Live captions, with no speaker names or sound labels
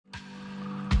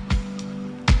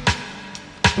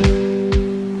Hey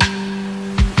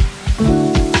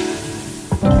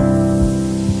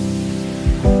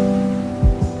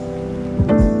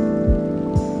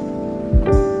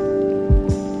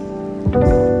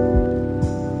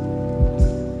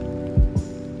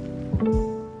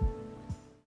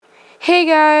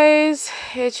guys,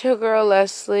 it's your girl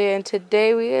Leslie, and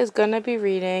today we is gonna be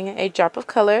reading A Drop of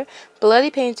Color, Bloody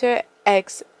Painter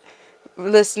X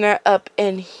Listener Up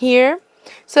in Here.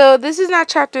 So this is not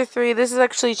chapter 3, this is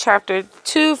actually chapter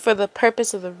 2 for the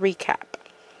purpose of the recap.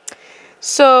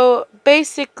 So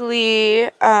basically,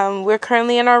 we're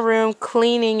currently in our room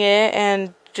cleaning it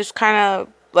and just kind of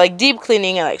like deep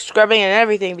cleaning and like scrubbing and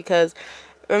everything, because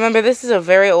remember, this is a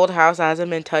very old house that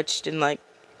hasn't been touched in like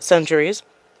centuries.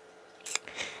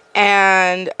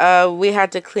 And we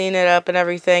had to clean it up and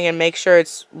everything and make sure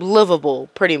it's livable,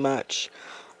 pretty much.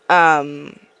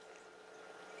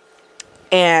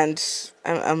 And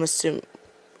I'm assuming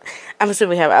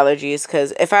we have allergies,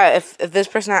 because if this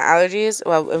person had allergies,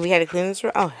 well, and we had to clean this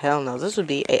room, oh hell no, this would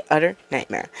be a utter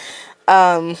nightmare.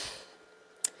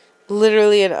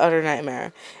 Literally an utter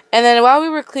nightmare. And then while we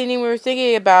were cleaning, we were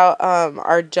thinking about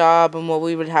our job and what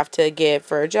we would have to get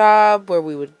for a job, where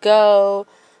we would go,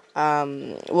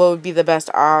 what would be the best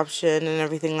option and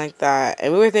everything like that.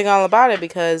 And we were thinking all about it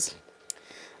because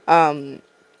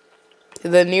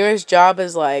the nearest job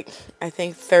is like, I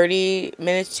think 30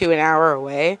 minutes to an hour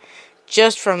away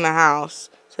just from the house,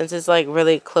 since it's like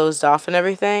really closed off and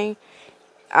everything.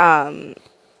 And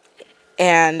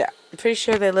I'm pretty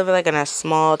sure they live like in a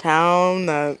small town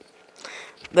that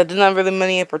doesn't have really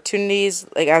many opportunities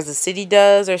like as the city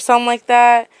does, or something like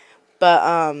that.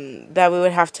 But that we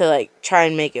would have to like try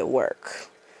and make it work,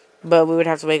 but we would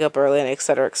have to wake up early and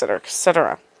etc, etc,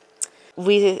 etc.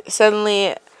 We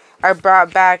suddenly are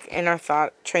brought back in our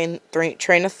train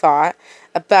of thought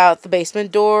about the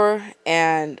basement door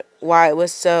and why it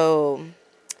was so,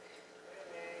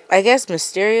 I guess,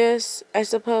 mysterious, I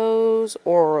suppose,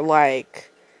 or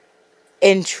like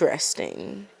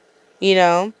interesting, you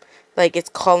know, like it's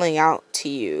calling out to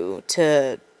you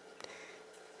to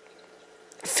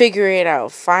figure it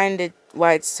out, find it,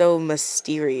 why it's so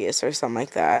mysterious or something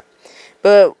like that.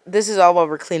 But this is all while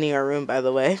we're cleaning our room, by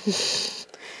the way.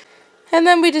 And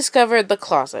then we discovered the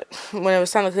closet. When it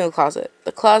was time to clean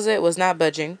the closet was not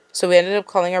budging, so we ended up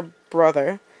calling our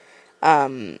brother,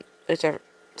 which I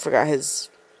forgot his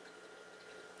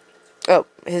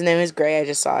name is Gray, I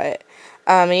just saw it.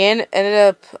 He ended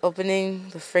up opening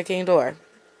the freaking door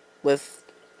with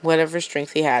whatever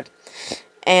strength he had.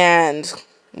 And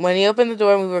when he opened the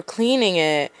door and we were cleaning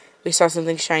it, we saw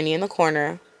something shiny in the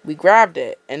corner. We grabbed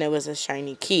it, and it was a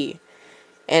shiny key.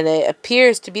 And it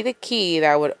appears to be the key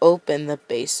that would open the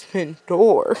basement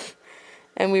door.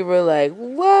 And we were like,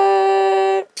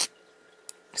 what?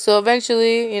 So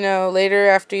eventually, you know, later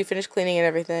after you finish cleaning and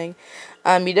everything,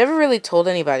 you never really told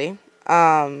anybody.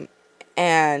 And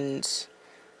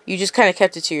you just kind of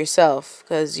kept it to yourself,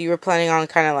 because you were planning on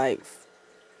kind of like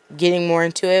getting more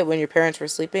into it when your parents were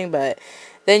sleeping. But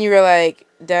then you were like,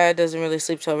 Dad doesn't really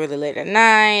sleep till really late at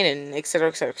night, and etc,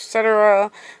 etc,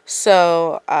 etc.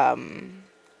 So,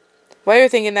 while you're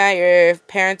thinking that, your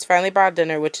parents finally brought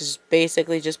dinner, which is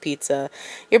basically just pizza.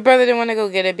 Your brother didn't want to go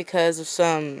get it because of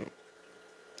some,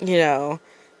 you know,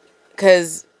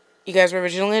 because you guys were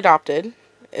originally adopted.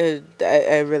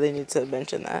 I really need to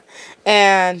mention that.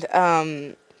 And,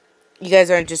 you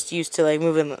guys aren't just used to, like,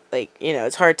 moving, like, you know,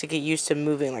 it's hard to get used to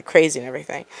moving like crazy and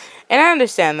everything. And I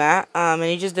understand that. And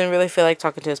he just didn't really feel like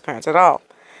talking to his parents at all.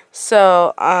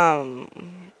 So,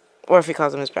 or if he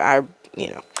calls them his parents,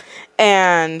 you know.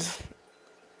 And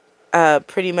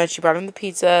pretty much you brought him the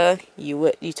pizza,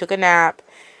 you took a nap,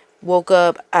 woke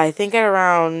up, I think at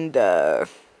around,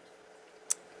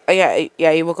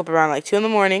 you woke up around like 2 in the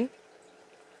morning,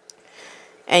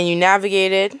 and you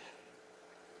navigated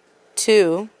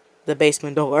to the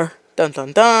basement door, dun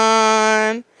dun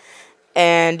dun,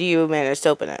 and you managed to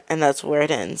open it, and that's where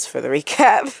it ends for the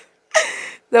recap.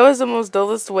 That was the most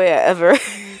dullest way I've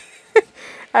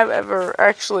ever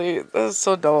actually, that was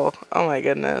so dull, oh my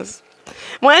goodness.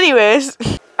 Well, anyways,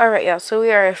 alright, y'all, so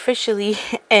we are officially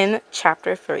in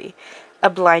chapter 3, A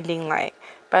Blinding Light.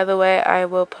 By the way, I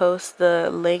will post the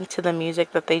link to the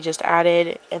music that they just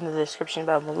added in the description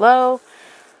down below,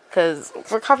 because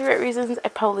for copyright reasons, I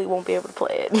probably won't be able to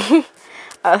play it.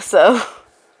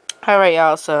 Alright,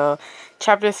 y'all, so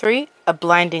chapter 3, A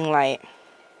Blinding Light.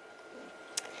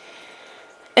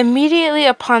 Immediately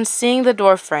upon seeing the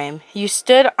doorframe, you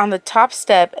stood on the top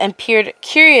step and peered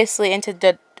curiously into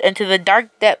the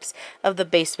dark depths of the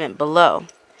basement below.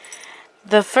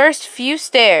 The first few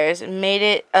stairs made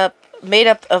it up made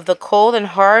up of the cold and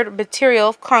hard material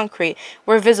of concrete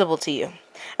were visible to you,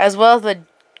 as well as the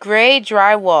gray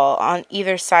dry wall on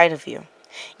either side of you.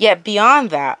 Yet beyond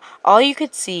that, all you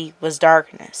could see was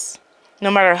darkness.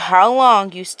 No matter how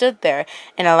long you stood there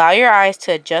and allow your eyes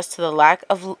to adjust to the lack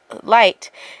of light,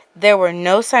 there were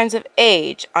no signs of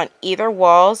age on either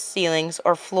walls, ceilings,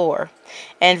 or floor,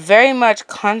 and very much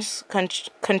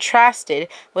contrasted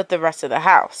with the rest of the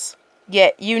house.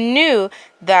 Yet you knew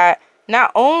that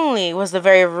not only was the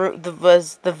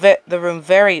room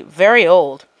very, very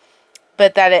old,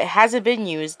 but that it hasn't been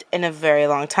used in a very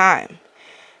long time.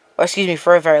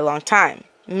 For a very long time.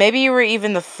 Maybe you were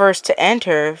even the first to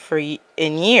enter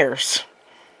in years.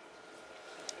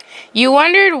 You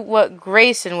wondered what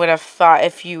Grayson would have thought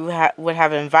if you would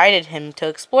have invited him to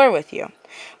explore with you.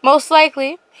 Most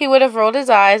likely, he would have rolled his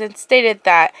eyes and stated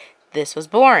that this was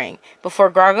boring,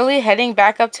 before groggily heading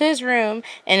back up to his room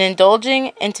and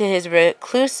indulging into his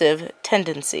reclusive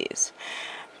tendencies.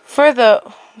 For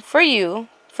you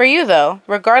though,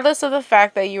 regardless of the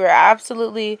fact that there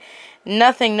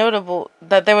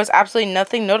was absolutely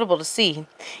nothing notable to see,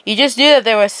 you just knew that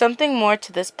there was something more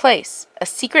to this place, a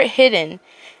secret hidden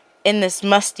in this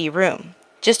musty room,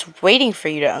 just waiting for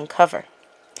you to uncover.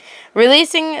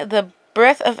 Releasing the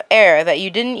breath of air that you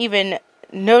didn't even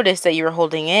notice that you were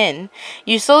holding in,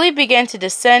 you slowly began to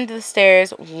descend the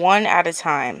stairs one at a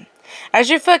time.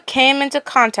 As your foot came into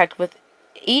contact with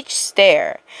each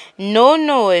stair, no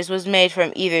noise was made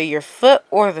from either your foot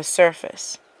or the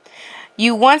surface.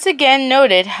 You once again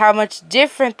noted how much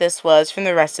different this was from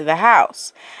the rest of the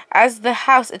house, as the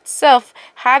house itself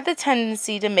had the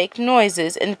tendency to make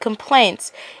noises and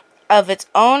complaints of its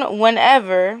own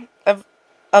whenever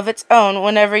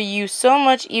you so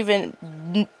much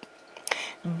even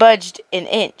budged an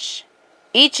inch.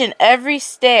 Each and every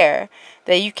stair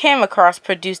that you came across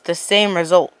produced the same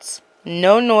results.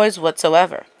 No noise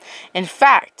whatsoever. In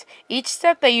fact, each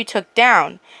step that you took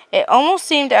down, it almost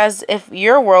seemed as if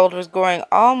your world was growing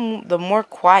all the more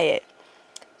quiet.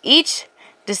 Each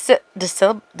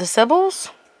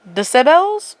decibels,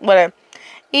 the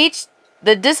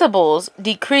decibels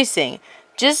decreasing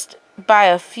just by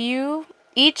a few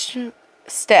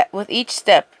with each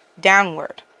step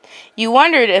downward. You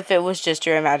wondered if it was just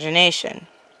your imagination.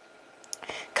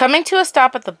 Coming to a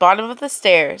stop at the bottom of the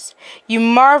stairs, you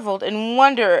marveled and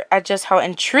wondered at just how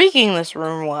intriguing this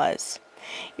room was.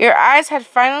 Your eyes had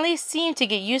finally seemed to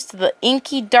get used to the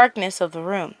inky darkness of the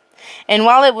room, and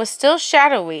while it was still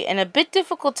shadowy and a bit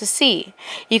difficult to see,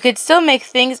 you could still make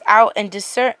things out and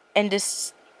discern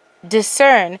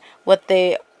what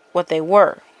they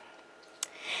were.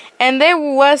 And there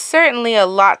was certainly a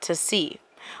lot to see.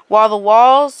 While the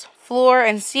walls, floor,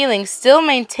 and ceiling still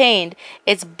maintained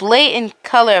its blatant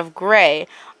color of gray,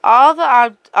 all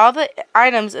the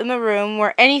items in the room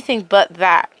were anything but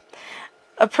that.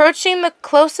 Approaching the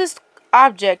closest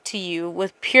object to you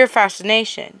with pure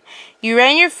fascination, you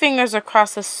ran your fingers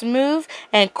across the smooth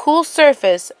and cool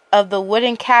surface of the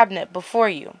wooden cabinet before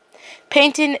you,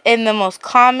 painted in the most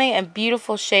calming and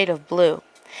beautiful shade of blue.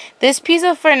 This piece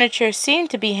of furniture seemed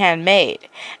to be handmade,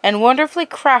 and wonderfully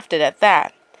crafted at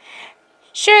that.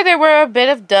 Sure, there were a bit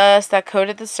of dust that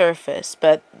coated the surface,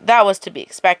 but that was to be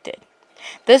expected.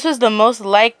 This was the most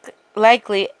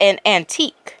likely an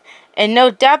antique, and no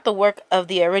doubt the work of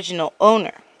the original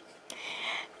owner.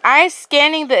 Eyes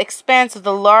scanning the expanse of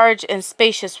the large and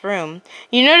spacious room,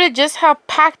 you noted just how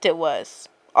packed it was,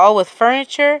 all with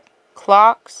furniture,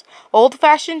 clocks,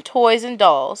 old-fashioned toys and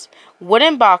dolls,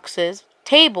 wooden boxes,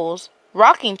 tables,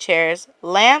 rocking chairs,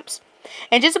 lamps,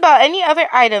 and just about any other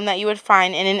item that you would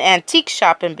find in an antique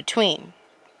shop in between.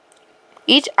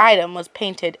 Each item was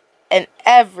painted in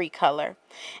every color,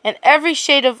 and every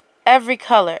shade of every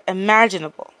color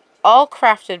imaginable, all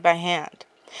crafted by hand.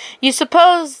 You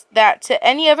suppose that to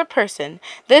any other person,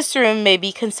 this room may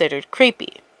be considered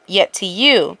creepy, yet to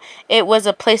you, it was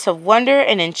a place of wonder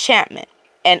and enchantment,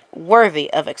 and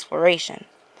worthy of exploration.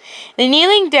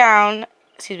 Kneeling down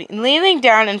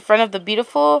in front of the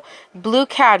beautiful blue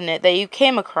cabinet that you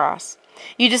came across,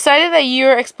 you decided that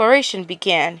your exploration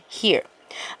began here.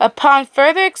 Upon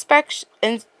further inspection,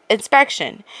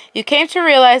 you came to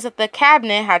realize that the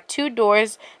cabinet had two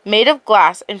doors made of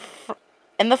glass in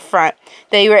the front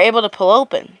that you were able to pull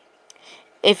open.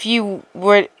 If you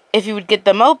would get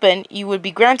them open, you would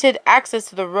be granted access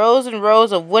to the rows and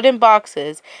rows of wooden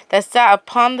boxes that sat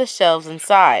upon the shelves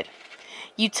inside.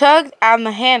 You tugged on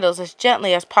the handles as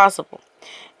gently as possible,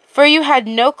 for you had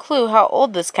no clue how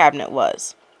old this cabinet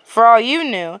was. For all you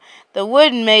knew, the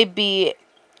wood may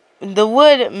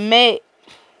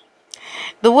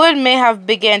have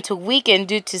begun to weaken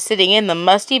due to sitting in the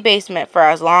musty basement for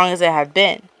as long as it had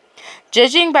been.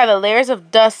 Judging by the layers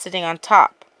of dust sitting on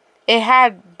top, it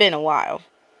had been a while.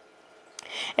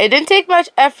 It didn't take much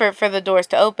effort for the doors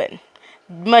to open,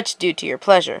 much due to your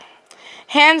pleasure.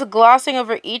 Hands glossing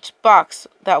over each box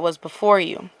that was before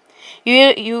you.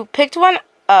 You picked one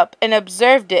up and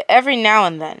observed it every now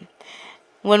and then.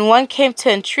 When one came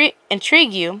to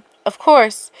intrigue you, of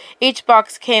course, each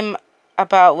box came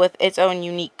about with its own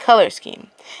unique color scheme,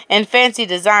 and fancy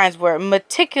designs were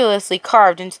meticulously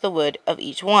carved into the wood of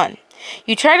each one.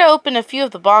 You tried to open a few of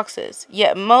the boxes,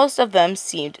 yet most of them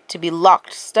seemed to be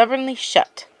locked stubbornly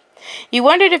shut. You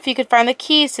wondered if you could find the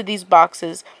keys to these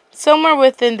boxes somewhere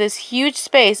within this huge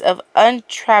space of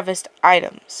untraversed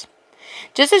items.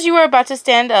 Just as you were about to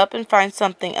stand up and find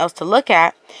something else to look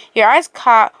at, your eyes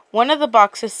caught one of the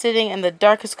boxes sitting in the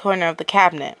darkest corner of the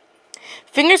cabinet.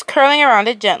 Fingers curling around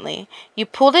it gently, you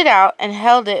pulled it out and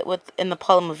held it in the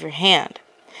palm of your hand.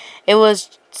 It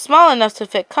was small enough to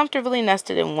fit comfortably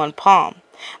nested in one palm,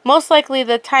 most likely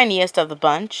the tiniest of the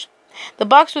bunch. The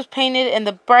box was painted in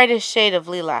the brightest shade of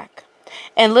lilac,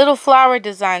 and little flower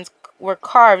designs were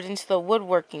carved into the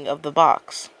woodworking of the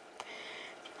box.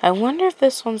 "I wonder if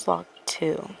this one's locked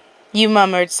too," you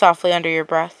murmured softly under your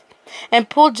breath, and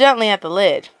pulled gently at the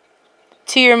lid.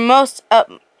 To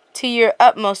your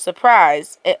utmost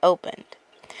surprise, it opened.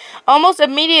 Almost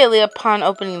immediately upon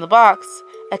opening the box,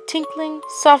 a tinkling,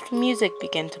 soft music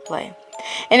began to play,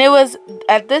 and it was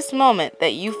at this moment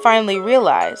that you finally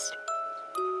realized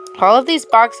all of these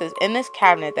boxes in this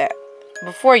cabinet that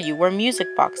before you were music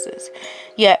boxes,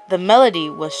 yet the melody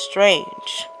was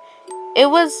strange. It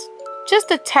was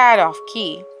just a tad off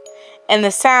key, and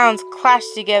the sounds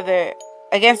clashed together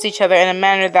against each other in a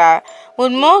manner that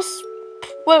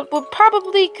would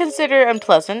probably consider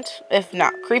unpleasant, if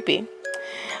not creepy.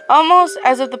 Almost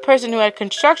as if the person who had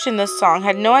constructed this song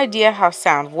had no idea how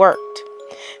sound worked.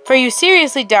 For you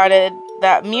seriously doubted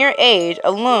that mere age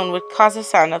alone would cause the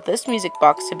sound of this music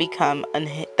box to become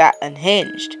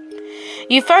unhinged.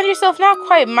 You found yourself not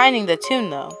quite minding the tune,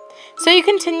 though, so you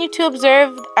continued to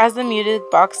observe as the music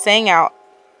box sang out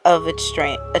of its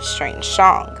strange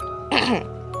song.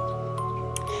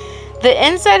 The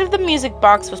inside of the music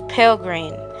box was pale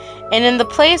green, and in the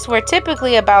place where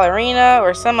typically a ballerina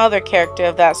or some other character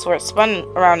of that sort spun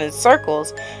around in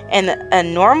circles in a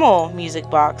normal music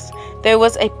box, there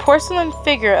was a porcelain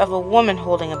figure of a woman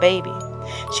holding a baby.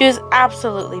 She was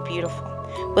absolutely beautiful,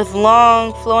 with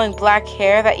long, flowing black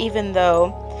hair that, even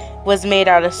though was made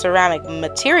out of ceramic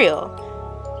material,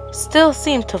 still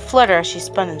seemed to flutter as she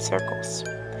spun in circles.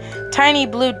 Tiny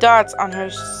blue dots on her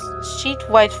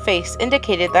sheet-white face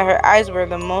indicated that her eyes were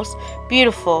the most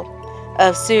beautiful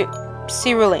of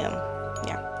cerulean.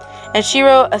 And she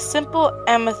wore a simple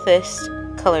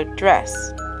amethyst-colored dress.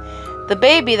 The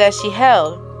baby that she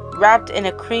held, wrapped in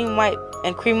cream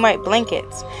white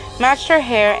blankets, matched her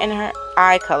hair and her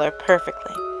eye color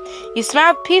perfectly. You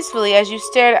smiled peacefully as you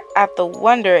stared at the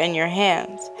wonder in your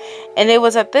hands, and it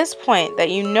was at this point that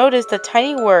you noticed the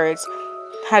tiny words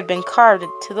had been carved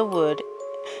into the wood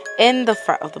in the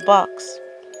front of the box: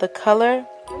 "The color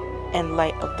and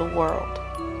light of the world."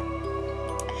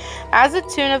 As the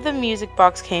tune of the music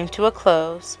box came to a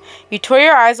close, you tore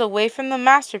your eyes away from the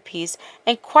masterpiece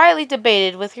and quietly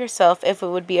debated with yourself if it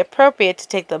would be appropriate to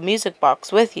take the music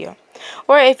box with you,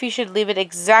 or if you should leave it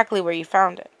exactly where you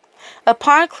found it.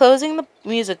 Upon closing the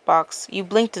music box, you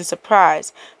blinked in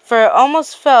surprise, for it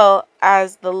almost fell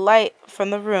as the light from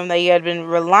the room that you had been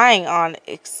relying on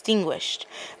extinguished,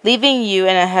 leaving you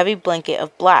in a heavy blanket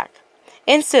of black.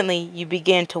 Instantly, you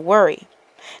began to worry.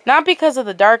 Not because of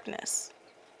the darkness.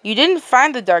 You didn't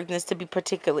find the darkness to be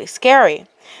particularly scary,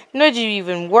 nor did you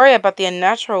even worry about the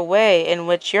unnatural way in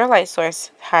which your light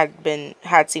source had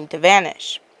seemed to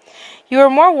vanish. You were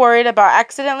more worried about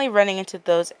accidentally running into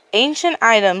those ancient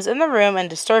items in the room and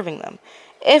disturbing them,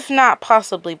 if not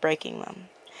possibly breaking them.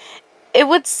 It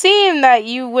would seem that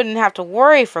you wouldn't have to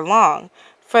worry for long,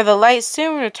 for the light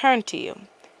soon returned to you,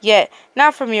 yet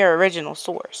not from your original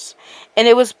source, and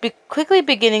it was quickly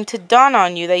beginning to dawn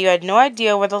on you that you had no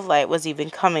idea where the light was even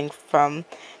coming from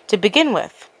to begin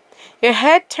with. Your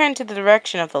head turned to the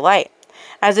direction of the light,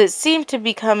 as it seemed to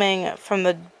be coming from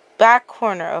the back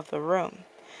corner of the room,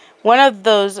 one of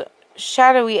those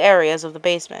shadowy areas of the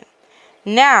basement,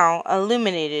 now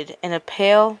illuminated in a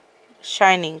pale,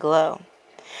 shining glow,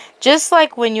 just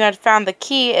like when you had found the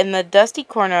key in the dusty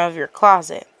corner of your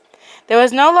closet. There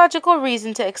was no logical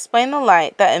reason to explain the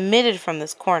light that emitted from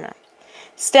this corner.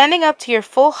 Standing up to your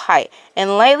full height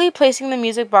and lightly placing the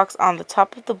music box on the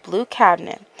top of the blue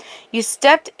cabinet, you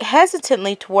stepped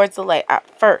hesitantly towards the light at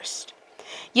first.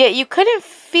 Yet you couldn't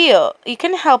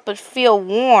help but feel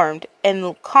warmed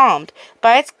and calmed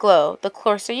by its glow the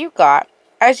closer you got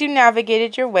as you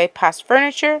navigated your way past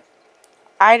furniture,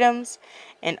 items,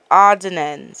 and odds and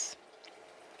ends.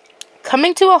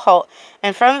 Coming to a halt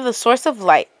in front of the source of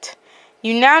light,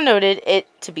 you now noted it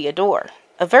to be a door,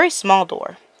 a very small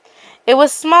door. It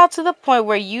was small to the point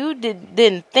where you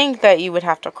didn't think that you would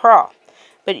have to crawl,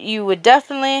 but you would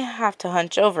definitely have to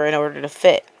hunch over in order to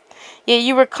fit. Yet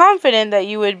you were confident that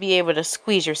you would be able to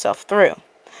squeeze yourself through.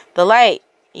 The light,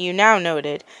 you now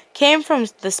noted, came from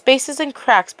the spaces and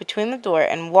cracks between the door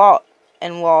and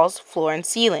walls, floor, and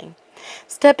ceiling.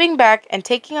 Stepping back and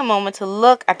taking a moment to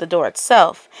look at the door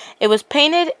itself, it was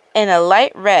painted in a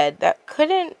light red that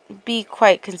couldn't be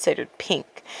quite considered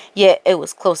pink, yet it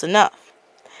was close enough.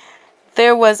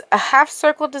 There was a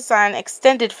half-circle design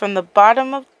extended from the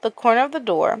bottom of the corner of the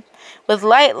door, with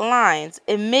light lines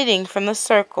emitting from the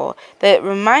circle that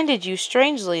reminded you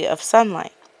strangely of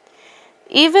sunlight,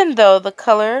 even though the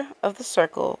color of the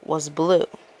circle was blue.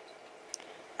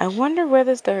 I wonder where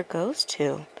this door goes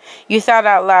to, you thought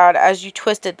out loud as you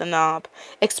twisted the knob,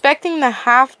 expecting the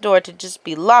half door to just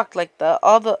be locked like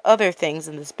all the other things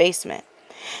in this basement.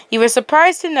 You were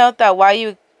surprised to note that while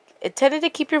you intended to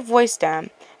keep your voice down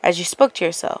as you spoke to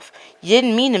yourself, you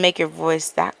didn't mean to make your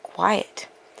voice that quiet.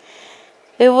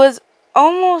 It was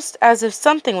almost as if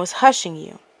something was hushing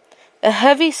you. A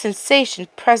heavy sensation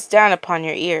pressed down upon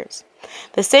your ears,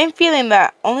 the same feeling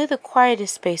that only the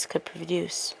quietest space could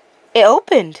produce. It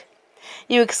opened,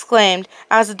 you exclaimed,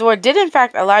 as the door did in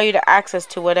fact allow you to access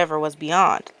to whatever was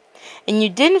beyond. And you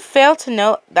didn't fail to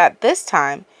note that this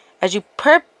time, as you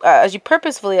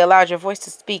purposefully allowed your voice to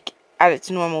speak at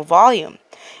its normal volume,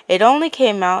 it only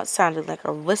came out sounding like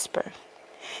a whisper.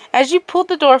 As you pulled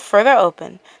the door further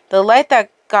open, the light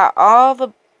got all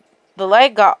the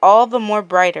more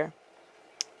brighter,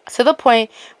 to the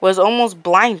point where it was almost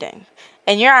blinding,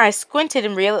 and your eyes squinted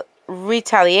in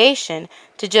retaliation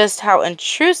to just how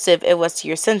intrusive it was to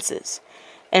your senses.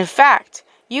 In fact,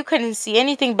 you couldn't see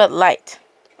anything but light,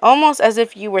 almost as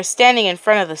if you were standing in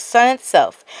front of the sun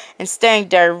itself and staring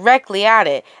directly at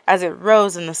it as it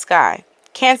rose in the sky,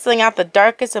 canceling out the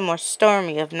darkest and more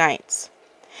stormy of nights.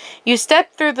 You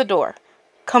stepped through the door,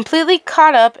 completely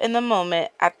caught up in the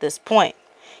moment at this point.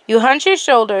 You hunched your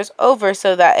shoulders over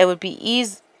so that you would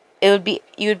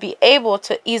be able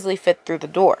to easily fit through the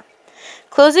door.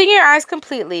 Closing your eyes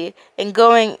completely and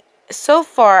going so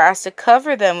far as to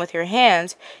cover them with your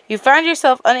hands, you found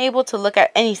yourself unable to look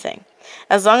at anything,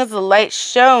 as long as the light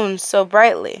shone so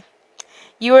brightly.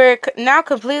 You were now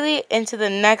completely into the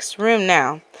next room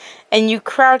now, and you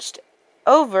crouched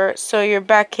over so your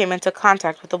back came into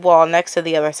contact with the wall next to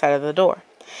the other side of the door.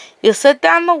 You slid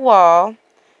down the wall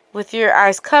with your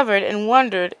eyes covered and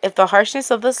wondered if the harshness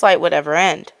of this light would ever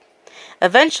end.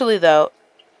 Eventually, though,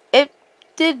 it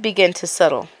did begin to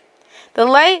settle. The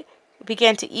light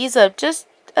began to ease up just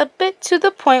a bit to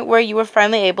the point where you were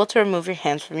finally able to remove your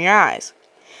hands from your eyes,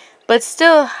 but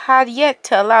still had yet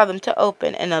to allow them to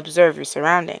open and observe your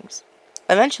surroundings.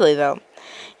 Eventually, though,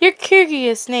 your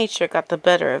curious nature got the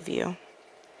better of you.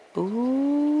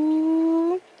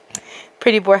 Ooh.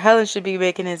 Pretty boy Helen should be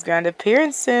making his grand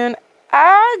appearance soon.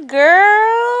 Ah,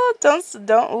 girl.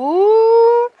 Don't,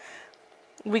 ooh.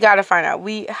 We gotta find out.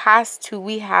 We has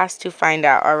to find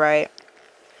out, alright?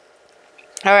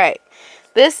 Alright.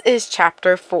 This is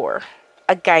chapter 4.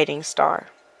 A guiding star.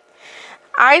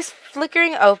 Eyes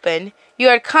flickering open, you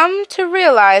had come to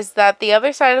realize that the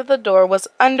other side of the door was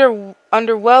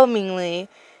underwhelmingly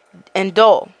and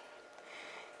dull.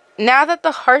 Now that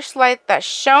the harsh light that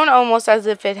shone almost as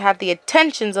if it had the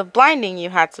intentions of blinding you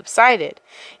had subsided,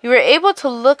 you were able to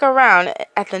look around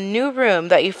at the new room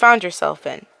that you found yourself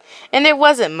in. And it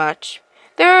wasn't much.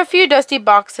 There were a few dusty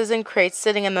boxes and crates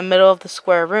sitting in the middle of the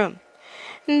square room.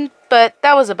 But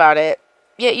that was about it.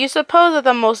 Yet you suppose that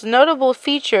the most notable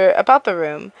feature about the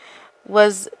room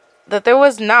was that there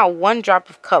was not one drop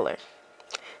of color.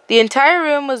 The entire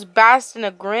room was bathed in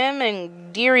a grim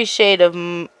and dreary shade of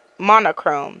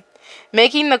monochrome,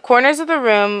 making the corners of the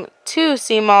room, too,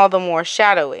 seem all the more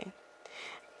shadowy.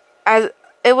 As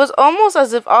it was almost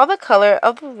as if all the color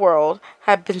of the world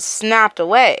had been sapped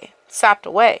away,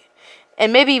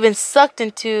 and maybe even sucked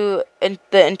into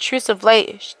the intrusive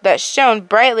light that shone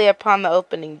brightly upon the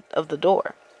opening of the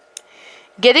door.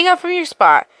 Getting up from your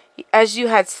spot, as you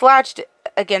had slouched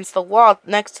against the wall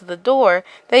next to the door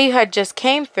that you had just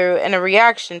came through in a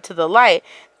reaction to the light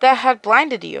that had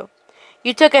blinded you,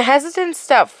 you took a hesitant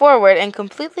step forward and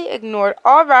completely ignored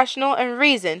all rational and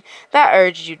reason that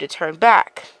urged you to turn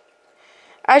back.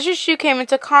 As your shoe came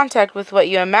into contact with what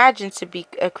you imagined to be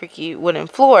a creaky wooden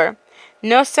floor,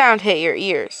 No sound hit your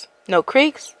ears. No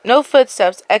creaks, no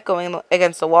footsteps echoing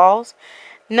against the walls.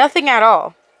 Nothing at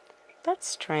all. That's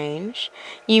strange,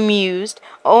 you mused,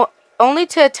 only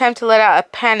to attempt to let out a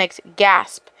panicked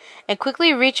gasp and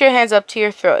quickly reach your hands up to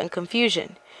your throat in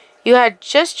confusion. You had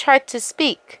just tried to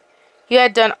speak. You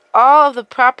had done all of the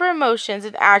proper emotions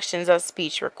and actions that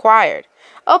speech required,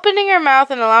 opening your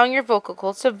mouth and allowing your vocal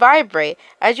cords to vibrate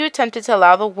as you attempted to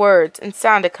allow the words and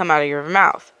sound to come out of your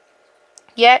mouth.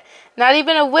 Yet, not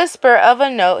even a whisper of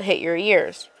a note hit your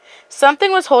ears.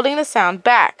 Something was holding the sound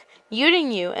back,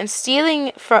 muting you and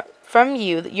stealing from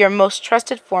you your most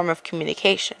trusted form of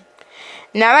communication.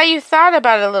 Now that you thought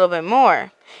about it a little bit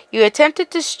more, you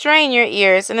attempted to strain your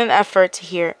ears in an effort to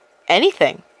hear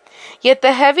anything. Yet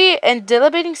the heavy and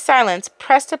dilapidating silence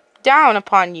pressed down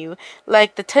upon you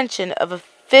like the tension of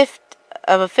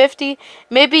a 50,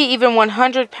 maybe even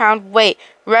 100-pound weight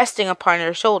resting upon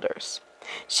your shoulders.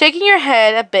 Shaking your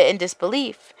head a bit in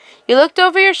disbelief, you looked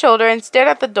over your shoulder and stared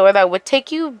at the door that would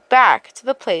take you back to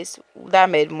the place that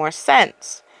made more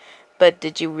sense. But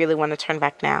did you really want to turn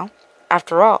back now?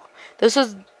 After all, this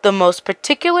was the most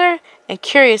particular and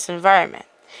curious environment,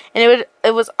 and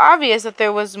it was obvious that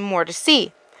there was more to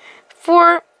see.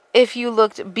 For if you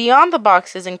looked beyond the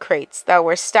boxes and crates that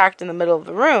were stacked in the middle of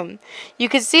the room, you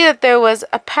could see that there was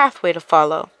a pathway to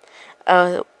follow,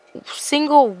 a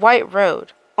single white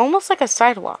road, almost like a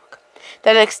sidewalk,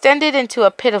 that extended into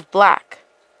a pit of black.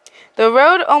 The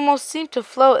road almost seemed to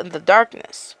float in the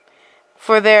darkness,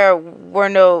 for there were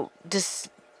no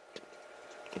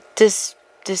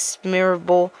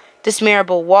dismirable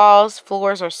walls,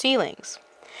 floors, or ceilings.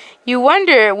 You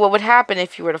wondered what would happen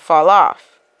if you were to fall off.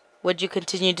 Would you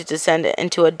continue to descend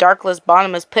into a darkless,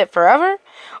 bottomless pit forever,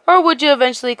 or would you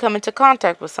eventually come into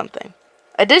contact with something?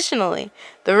 Additionally,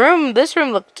 this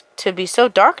room looked to be so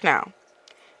dark now.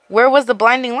 Where was the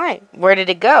blinding light? Where did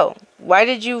it go? Why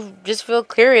did you just feel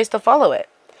curious to follow it?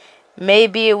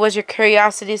 Maybe it was your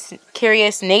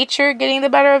curious nature getting the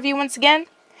better of you once again?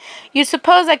 You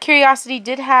suppose that curiosity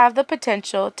did have the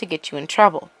potential to get you in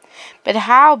trouble. But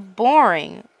how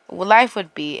boring life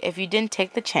would be if you didn't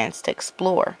take the chance to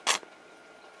explore.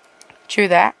 True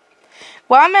that.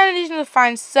 While managing to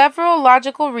find several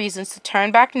logical reasons to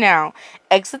turn back now,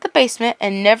 exit the basement,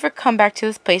 and never come back to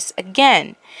this place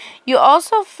again, you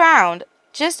also found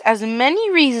just as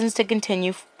many reasons to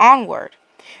continue onward,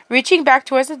 reaching back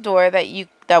towards the door that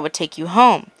would take you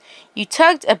home. You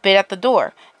tugged a bit at the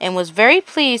door, and was very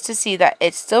pleased to see that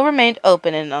it still remained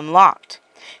open and unlocked,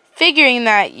 figuring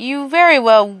that you very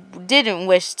well didn't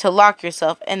wish to lock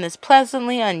yourself in this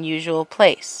pleasantly unusual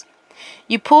place.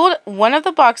 You pulled one of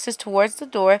the boxes towards the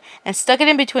door and stuck it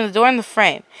in between the door and the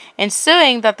frame,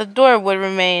 ensuring that the door would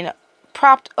remain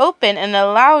propped open and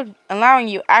allowing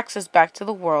you access back to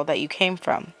the world that you came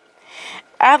from.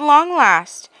 At long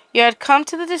last, you had come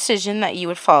to the decision that you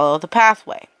would follow the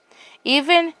pathway.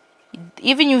 Even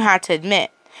you had to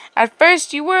admit, at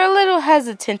first you were a little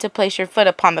hesitant to place your foot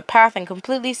upon the path and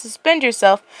completely suspend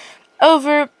yourself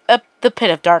over the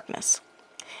pit of darkness.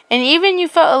 And even you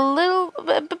felt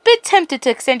a bit tempted to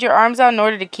extend your arms out in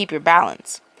order to keep your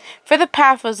balance, for the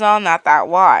path was all not that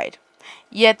wide.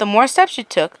 Yet the more steps you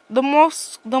took, the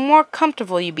more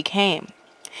comfortable you became,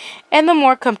 and the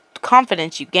more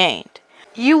confidence you gained.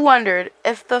 You wondered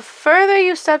if the further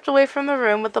you stepped away from the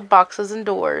room with the boxes and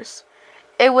doors,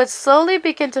 it would slowly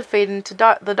begin to fade into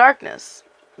the darkness.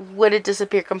 Would it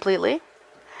disappear completely?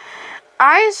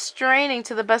 Eyes straining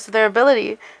to the best of their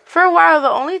ability, for a while the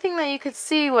only thing that you could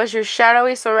see was your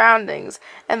shadowy surroundings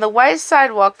and the white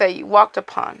sidewalk that you walked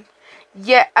upon.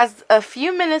 Yet as a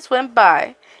few minutes went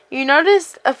by, you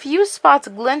noticed a few spots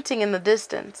glinting in the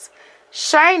distance,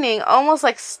 shining almost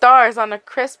like stars on a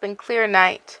crisp and clear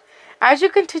night. As you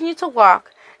continued to walk,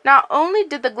 not only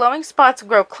did the glowing spots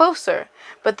grow closer,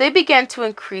 but they began to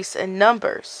increase in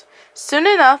numbers. Soon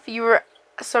enough, you were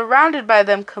surrounded by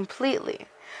them completely.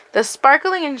 The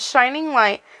sparkling and shining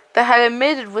light that had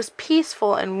emitted was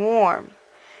peaceful and warm.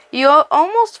 You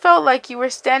almost felt like you were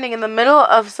standing in the middle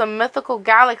of some mythical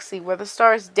galaxy where the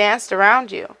stars danced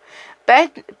around you,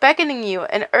 beckoning you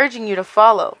and urging you to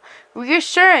follow,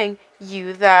 reassuring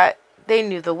you that they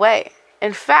knew the way.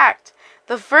 In fact,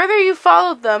 the further you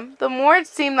followed them, the more it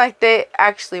seemed like they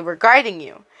actually were guiding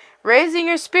you, raising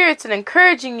your spirits and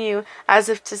encouraging you as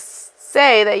if to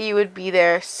say that you would be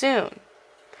there soon.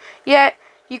 Yet,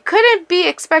 you couldn't be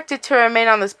expected to remain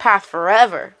on this path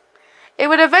forever. It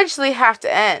would eventually have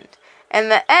to end, and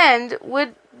the end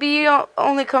would be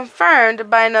only confirmed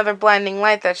by another blinding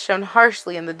light that shone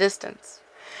harshly in the distance.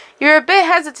 You're a bit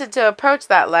hesitant to approach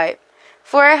that light,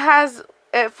 for it has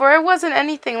for it wasn't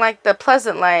anything like the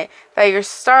pleasant light that your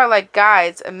starlight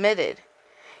guides emitted.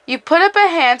 You put up a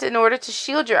hand in order to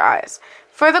shield your eyes,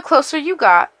 for the closer you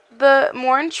got, the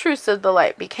more intrusive the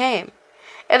light became.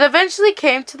 It eventually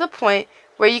came to the point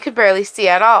where you could barely see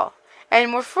at all,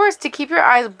 and were forced to keep your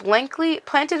eyes blankly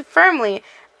planted firmly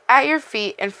at your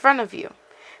feet in front of you,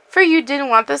 for you didn't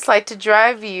want this light to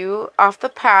drive you off the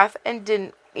path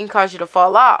and cause you to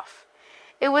fall off.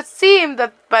 It would seem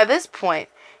that by this point,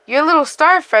 your little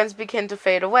star friends began to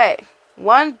fade away,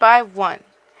 one by one,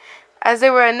 as they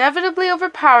were inevitably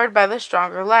overpowered by the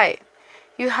stronger light.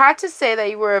 You had to say that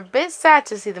you were a bit sad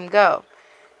to see them go.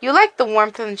 You liked the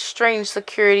warmth and strange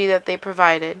security that they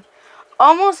provided,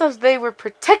 almost as they were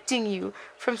protecting you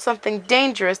from something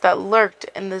dangerous that lurked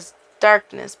in this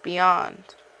darkness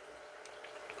beyond.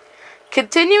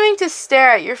 Continuing to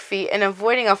stare at your feet and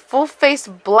avoiding a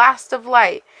full-faced blast of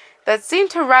light that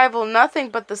seemed to rival nothing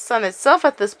but the sun itself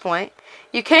at this point,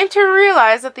 you came to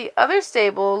realize that the other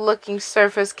stable-looking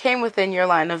surface came within your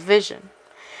line of vision.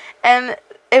 And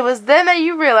it was then that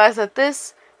you realized that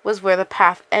this was where the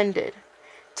path ended.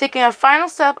 Taking a final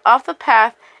step off the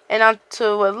path and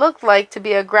onto what looked like to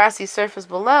be a grassy surface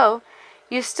below,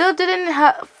 you still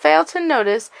didn't fail to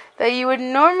notice that it would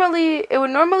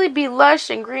normally be lush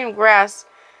and green grass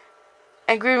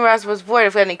was void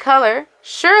of any color.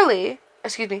 Sure,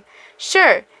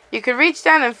 you could reach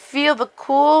down and feel the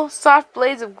cool, soft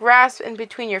blades of grass in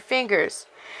between your fingers,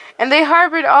 and they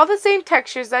harbored all the same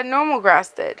textures that normal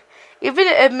grass did. Even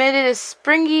it emitted a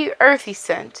springy, earthy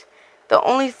scent. The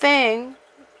only thing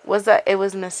was that it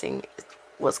was missing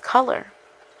was color.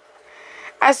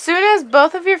 As soon as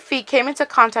both of your feet came into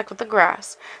contact with the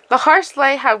grass, the harsh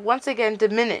light had once again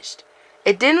diminished.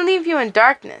 It didn't leave you in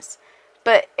darkness,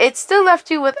 but it still left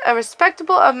you with a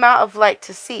respectable amount of light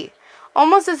to see,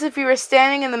 almost as if you were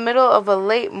standing in the middle of a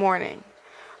late morning.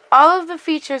 All of the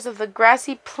features of the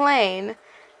grassy plain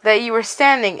that you were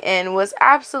standing in was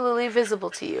absolutely visible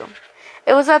to you.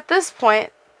 It was at this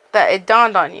point that it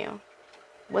dawned on you.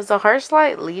 Was the harsh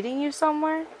light leading you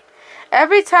somewhere?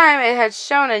 Every time it had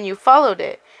shone and you followed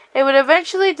it, it would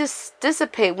eventually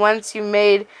dissipate once you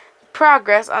made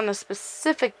progress on a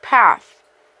specific path.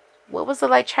 What was the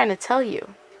light trying to tell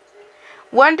you?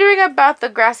 Wandering about the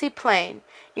grassy plain,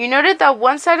 you noted that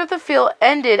one side of the field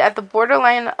ended at the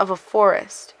borderline of a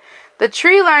forest. The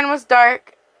tree line was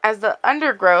dark as the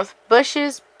undergrowth,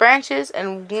 bushes, branches,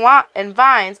 and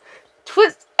vines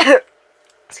twisted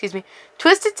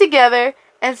together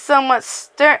and somewhat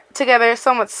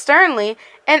sternly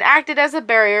and acted as a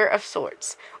barrier of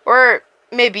sorts, or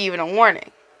maybe even a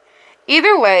warning.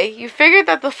 Either way, you figured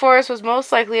that the forest was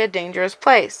most likely a dangerous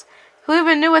place. Who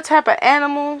even knew what type of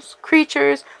animals,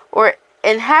 creatures, or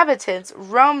inhabitants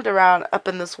roamed around up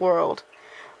in this world?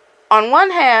 On one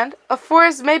hand, a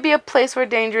forest may be a place where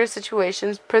dangerous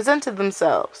situations presented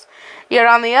themselves. Yet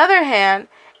on the other hand,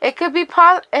 it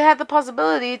had the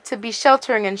possibility to be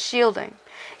sheltering and shielding.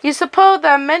 You supposed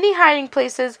that many hiding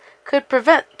places could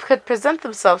present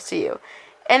themselves to you,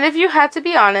 and if you had to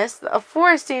be honest, a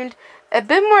forest seemed a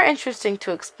bit more interesting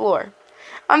to explore.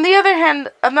 On the other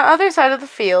hand, on the other side of the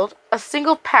field, a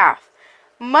single path,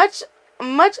 much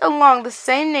along the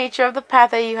same nature of the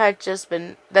path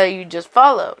that you just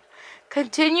followed,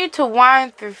 continued to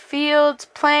wind through fields,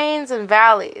 plains, and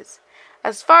valleys,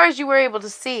 as far as you were able to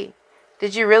see.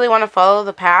 Did you really want to follow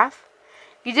the path?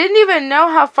 You didn't even know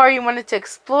how far you wanted to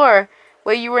explore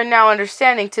what you were now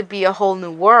understanding to be a whole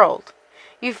new world.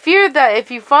 You feared that if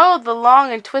you followed the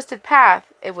long and twisted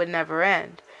path, it would never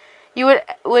end. You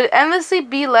would endlessly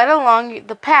be led along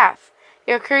the path,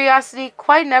 your curiosity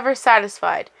quite never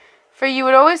satisfied, for you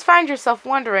would always find yourself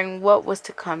wondering what was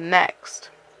to come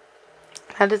next.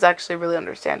 That is actually really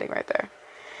understanding right there.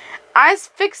 Eyes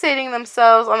fixating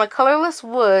themselves on the colorless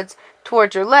woods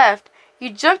towards your left, you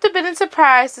jumped a bit in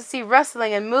surprise to see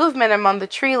rustling and movement among the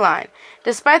tree line,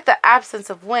 despite the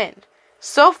absence of wind.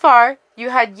 So far,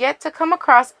 you had yet to come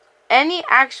across any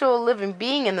actual living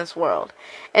being in this world,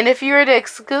 and if you were to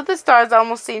exclude the stars that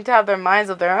almost seemed to have their minds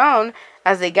of their own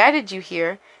as they guided you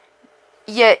here,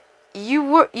 yet you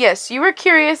were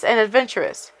curious and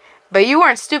adventurous, but you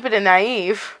weren't stupid and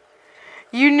naive.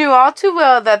 You knew all too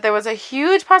well that there was a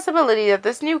huge possibility that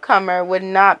this newcomer would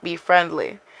not be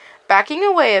friendly. Backing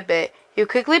away a bit, you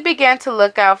quickly began to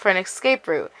look out for an escape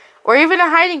route, or even a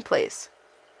hiding place.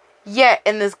 Yet,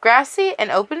 in this grassy and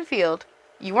open field,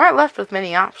 you weren't left with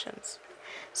many options.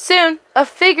 Soon, a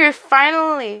figure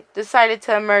finally decided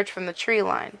to emerge from the tree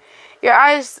line.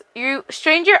 You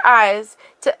strained your eyes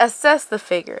to assess the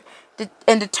figure,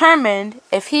 and determined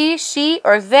if he, she,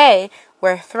 or they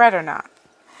were a threat or not.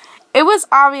 It was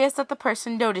obvious that the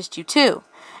person noticed you too,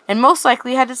 and most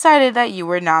likely had decided that you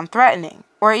were non-threatening,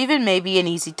 or even maybe an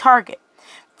easy target,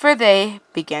 for they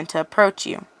began to approach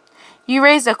you. You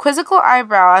raised a quizzical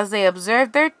eyebrow as they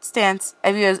observed their stance,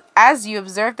 as you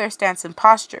observed their stance and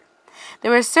posture.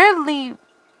 They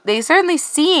certainly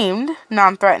seemed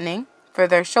non-threatening, for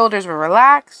their shoulders were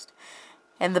relaxed,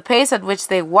 and the pace at which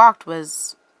they walked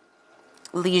was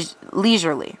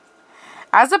leisurely.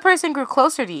 As the person grew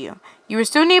closer to you, you were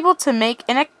soon able to make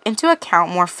into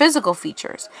account more physical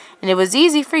features, and it was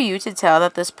easy for you to tell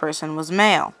that this person was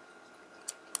male.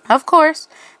 Of course,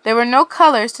 there were no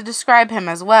colors to describe him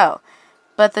as well,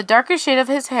 but the darker shade of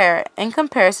his hair, in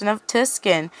comparison to his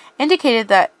skin, indicated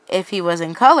that if he was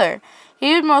in color,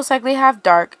 he would most likely have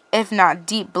dark, if not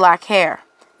deep black hair,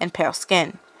 and pale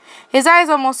skin. His eyes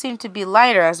almost seemed to be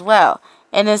lighter as well,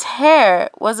 and his hair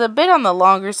was a bit on the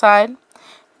longer side,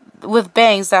 with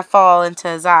bangs that fell into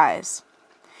his eyes.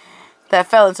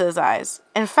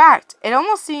 In fact, it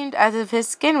almost seemed as if his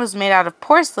skin was made out of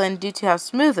porcelain due to how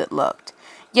smooth it looked.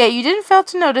 Yet you didn't fail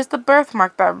to notice the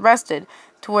birthmark that rested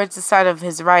towards the side of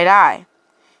his right eye.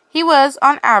 He was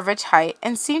on average height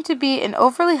and seemed to be an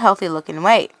overly healthy-looking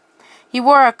weight. He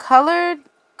wore a collared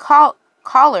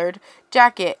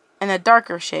jacket in a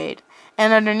darker shade,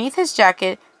 and underneath his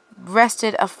jacket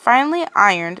rested a finely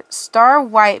ironed,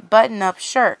 star-white button-up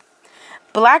shirt.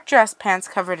 Black dress pants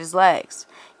covered his legs,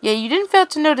 yet you didn't fail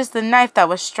to notice the knife that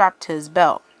was strapped to his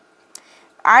belt.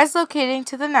 Eyes locating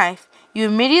to the knife, you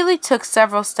immediately took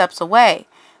several steps away,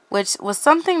 which was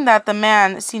something that the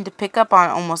man seemed to pick up on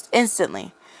almost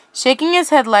instantly. Shaking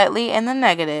his head lightly in the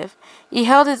negative, he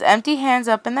held his empty hands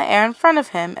up in the air in front of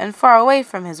him and far away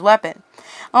from his weapon,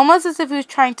 almost as if he was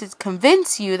trying to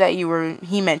convince you that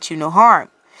he meant you no harm.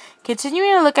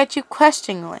 Continuing to look at you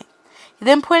questioningly, he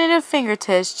then pointed a finger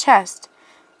to his chest,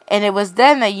 and it was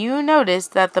then that you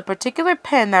noticed that the particular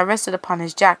pen that rested upon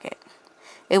his jacket.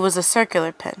 It was a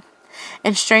circular pen,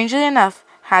 and strangely enough,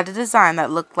 had a design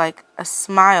that looked like a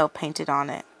smile painted on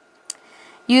it.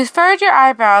 You furrowed your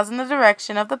eyebrows in the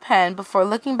direction of the pen before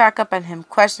looking back up at him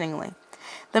questioningly.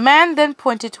 The man then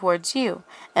pointed towards you,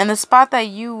 and the spot that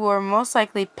you would most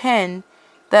likely pin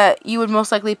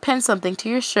something to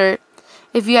your shirt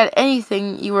if you had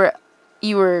anything you were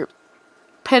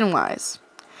pen-wise.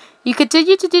 You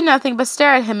continued to do nothing but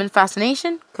stare at him in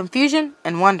fascination, confusion,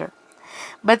 and wonder.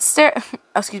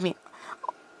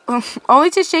 Only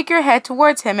to shake your head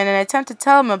towards him in an attempt to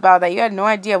tell him about that you had no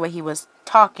idea what he was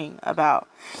talking about.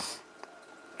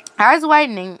 Eyes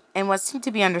widening in what seemed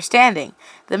to be understanding,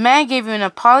 the man gave you an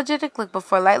apologetic look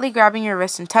before lightly grabbing your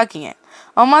wrist and tugging it,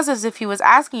 almost as if he was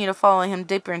asking you to follow him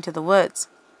deeper into the woods.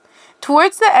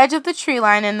 Towards the edge of the tree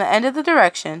line in the end of the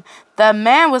direction, the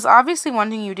man was obviously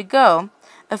wanting you to go.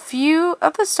 A few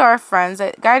of the star friends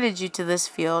that guided you to this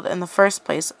field in the first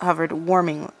place hovered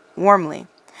warmly,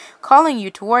 calling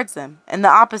you towards them in the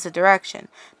opposite direction,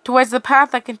 towards the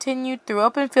path that continued through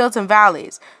open fields and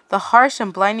valleys. The harsh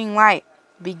and blinding light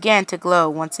began to glow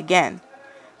once again.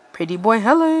 Pretty boy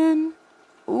Helen.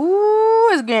 Ooh,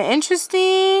 it's getting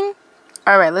interesting.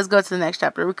 Alright, let's go to the next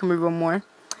chapter. We can read one more.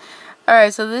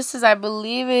 Alright, so this is, I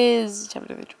believe,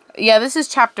 this is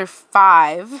chapter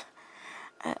 5.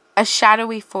 A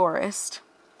shadowy forest.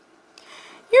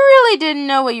 You really didn't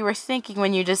know what you were thinking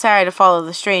when you decided to follow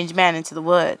the strange man into the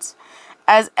woods,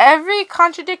 as every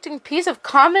contradicting piece of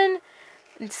common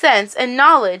sense and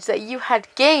knowledge that you had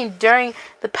gained during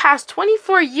the past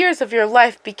 24 years of your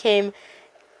life became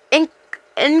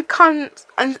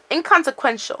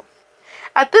inconsequential.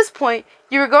 At this point,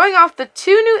 you were going off the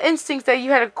two new instincts that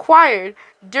you had acquired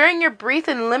during your brief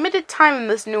and limited time in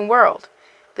this new world.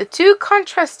 The two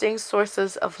contrasting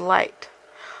sources of light.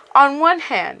 On one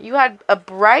hand, you had a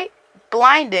bright,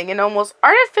 blinding, and almost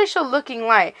artificial-looking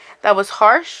light that was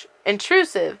harsh,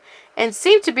 intrusive, and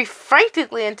seemed to be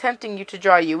frantically attempting to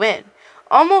draw you in.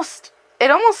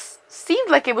 It almost seemed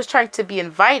like it was trying to be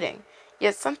inviting,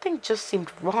 yet something just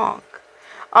seemed wrong.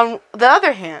 On the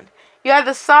other hand, you had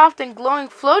the soft and glowing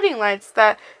floating lights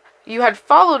that you had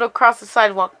followed across the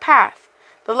sidewalk path.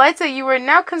 The lights that you were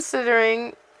now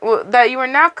coming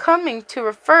to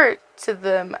refer to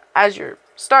them as your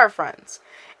star friends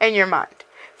in your mind,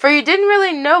 for you didn't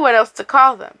really know what else to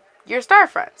call them. Your star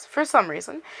friends, for some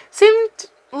reason, seemed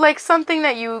like something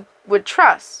that you could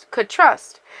trust,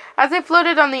 as they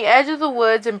floated on the edge of the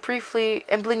woods and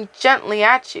blinked gently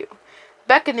at you,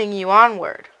 beckoning you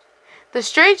onward. The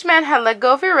strange man had let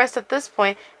go of your wrist at this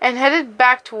point and headed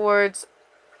back off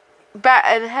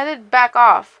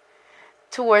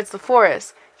towards the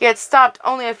forest. He had stopped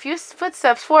only a few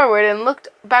footsteps forward and looked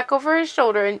back over his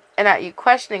shoulder and at you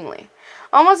questioningly,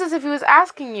 almost as if he was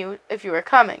asking you if you were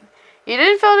coming. You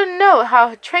didn't fail to note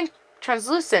how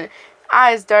translucent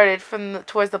eyes darted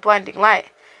towards the blinding light,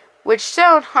 which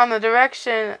shone on the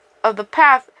direction of the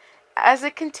path as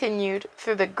it continued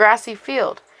through the grassy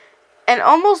field. An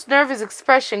almost nervous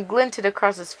expression glinted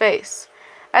across his face,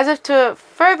 as if to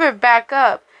further back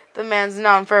up the man's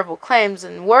nonverbal claims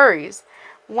and worries.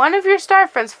 One of your star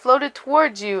friends floated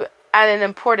towards you at an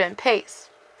important pace,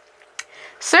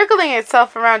 circling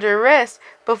itself around your wrist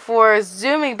before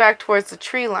zooming back towards the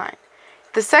tree line.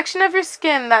 The section of your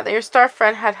skin that your star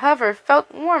friend had hovered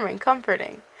felt warm and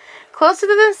comforting, close to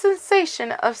the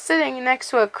sensation of sitting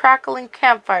next to a crackling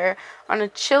campfire on a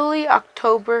chilly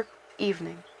October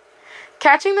evening.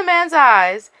 Catching the man's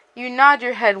eyes, you nod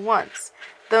your head once.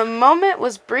 The moment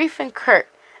was brief and curt,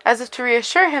 as if to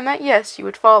reassure him that yes, you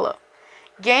would follow.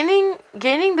 Gaining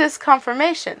this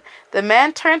confirmation, the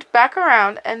man turned back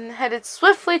around and headed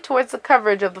swiftly towards the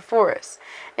coverage of the forest,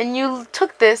 and you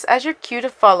took this as your cue to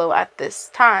follow at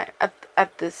this time,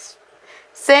 at the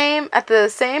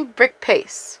same brisk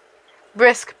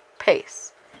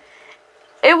pace.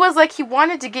 It was like he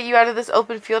wanted to get you out of this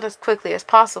open field as quickly as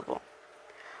possible.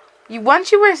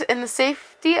 Once you were in the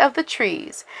safety of the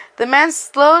trees, the man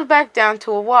slowed back down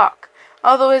to a walk,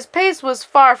 although his pace was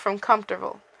far from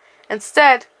comfortable.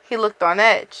 Instead, he looked on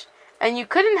edge, and you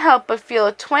couldn't help but feel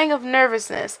a twang of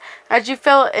nervousness as you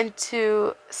fell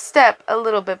into step a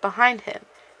little bit behind him.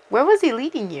 Where was he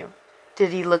leading you?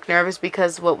 Did he look nervous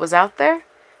because of what was out there?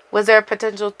 Was there a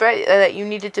potential threat that you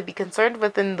needed to be concerned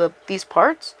with in these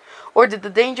parts? Or did the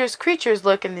dangerous creatures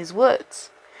lurk in these woods?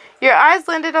 Your eyes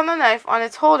landed on the knife on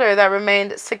its holder that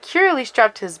remained securely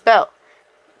strapped to his belt.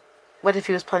 What if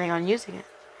he was planning on using it?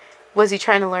 Was he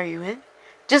trying to lure you in?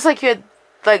 Just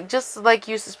like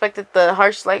you suspected the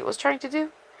harsh light was trying to do?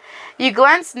 You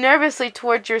glanced nervously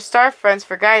towards your star friends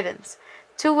for guidance,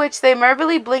 to which they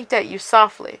murmuringly blinked at you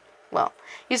softly. Well,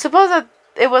 you suppose that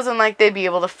it wasn't like they'd be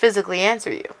able to physically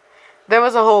answer you. There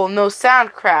was this whole no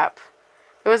sound crap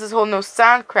that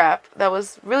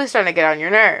was really starting to get on your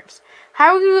nerves.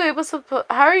 How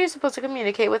are you supposed to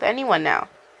communicate with anyone now?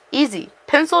 Easy.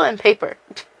 Pencil and paper.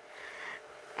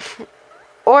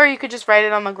 Or you could just write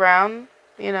it on the ground,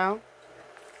 The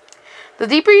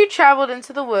deeper you traveled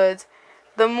into the woods,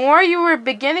 the more you were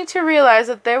beginning to realize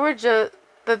that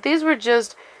these were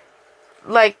just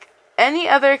like any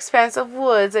other expanse of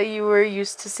woods that you were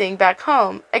used to seeing back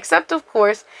home, except of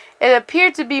course it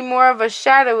appeared to be the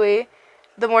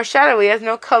more shadowy as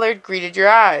no color greeted your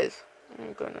eyes.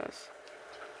 Oh goodness.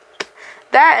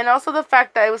 That, and also the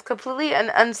fact that it was completely and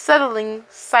unsettlingly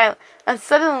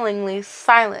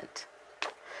silent.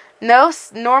 No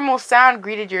normal sound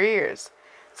greeted your ears,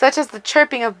 such as the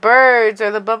chirping of birds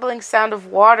or the bubbling sound of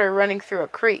water running through a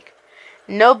creek.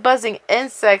 No buzzing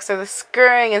insects or the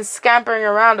scurrying and scampering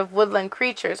around of woodland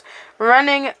creatures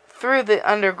running through the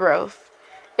undergrowth.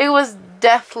 It was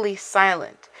deathly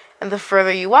silent, and the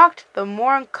further you walked, the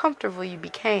more uncomfortable you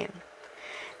became.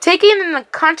 Taking an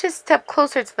unconscious step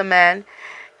closer to the man,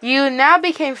 you now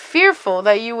became fearful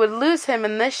that you would lose him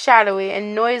in this shadowy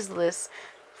and noiseless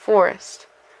forest.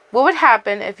 What would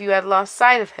happen if you had lost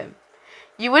sight of him?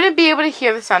 You wouldn't be able to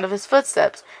hear the sound of his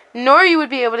footsteps, nor you would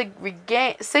be able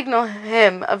to signal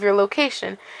him of your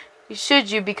location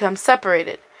should you become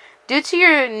separated. Due to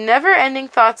your never-ending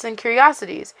thoughts and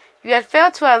curiosities, you had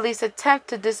failed to at least attempt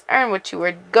to discern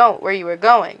where you were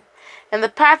going, and the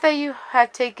path that you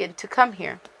had taken to come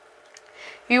here.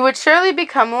 You would surely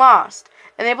become lost,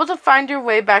 unable to find your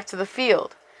way back to the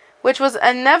field, which was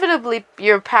inevitably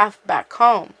your path back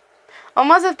home.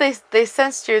 Almost if they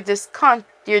sensed your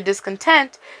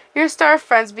discontent, your star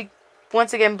friends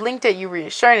once again blinked at you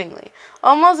reassuringly,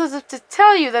 almost as if to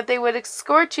tell you that they would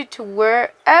escort you to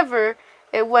wherever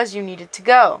it was you needed to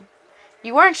go.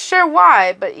 You weren't sure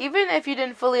why, but even if you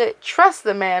didn't fully trust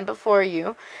the man before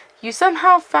you, you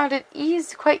somehow found it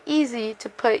quite easy to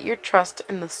put your trust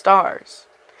in the stars.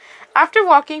 After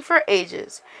walking for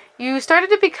ages, you started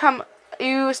to come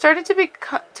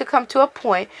to a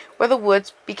point where the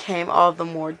woods became all the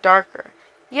more darker.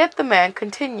 Yet the man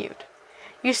continued.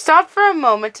 You stopped for a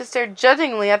moment to stare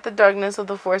judgingly at the darkness of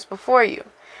the forest before you.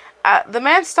 The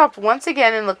man stopped once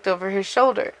again and looked over his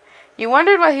shoulder. You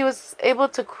wondered why he was able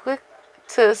to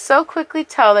so quickly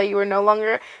tell that you were no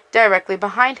longer directly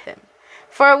behind him.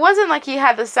 For it wasn't like he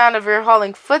had the sound of your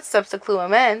hauling footsteps to clue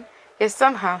him in, yet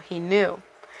somehow he knew.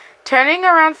 Turning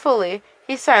around fully,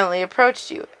 he silently approached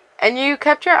you, and you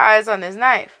kept your eyes on his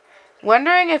knife,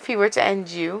 wondering if he were to end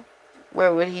you.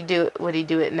 Where would he do it? Would he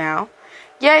do it now?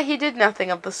 Yet he did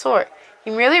nothing of the sort.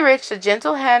 He merely reached a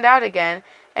gentle hand out again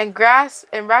and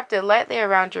wrapped it lightly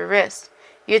around your wrist.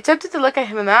 You attempted to look at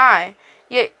him in the eye,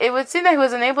 yet it would seem that he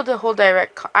was unable to hold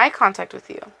direct eye contact with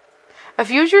you. A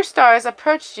few of your stars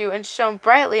approached you and shone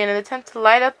brightly in an attempt to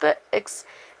light up the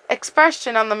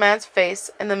expression on the man's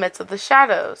face in the midst of the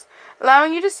shadows,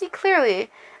 allowing you to see clearly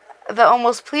the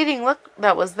almost pleading look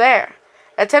that was there.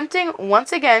 Attempting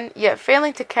once again, yet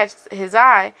failing to catch his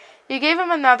eye, you gave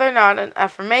him another nod and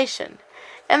affirmation,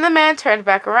 and the man turned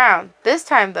back around. This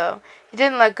time, though, he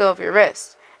didn't let go of your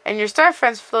wrist, and your star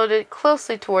friends floated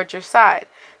closely towards your side,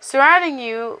 surrounding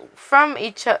you from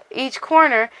each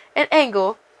corner and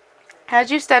angle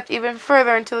as you stepped even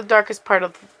further into the darkest part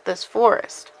of this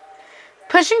forest.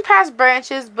 Pushing past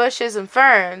branches, bushes, and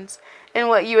ferns, in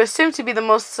what you assume to be the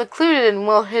most secluded and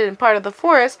well-hidden part of the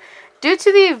forest, due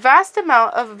to the vast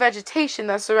amount of vegetation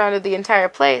that surrounded the entire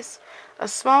place, a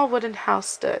small wooden house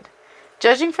stood.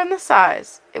 Judging from the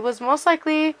size, it was most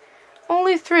likely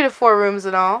only 3 to 4 rooms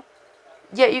in all,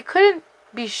 yet you couldn't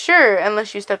be sure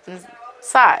unless you stepped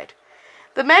inside.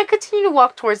 The man continued to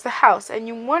walk towards the house, and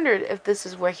you wondered if this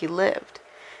is where he lived.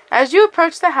 As you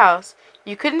approached the house,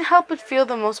 you couldn't help but feel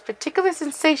the most particular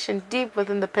sensation deep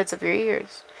within the pits of your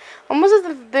ears, almost as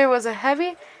if there was a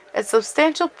heavy and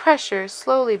substantial pressure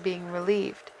slowly being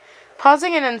relieved.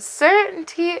 Pausing in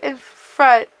uncertainty in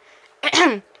front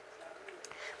of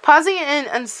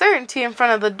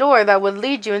the door that would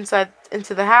lead you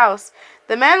into the house,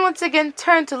 the man once again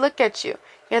turned to look at you,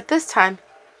 yet this time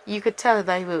you could tell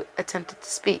that he attempted to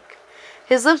speak.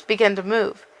 His lips began to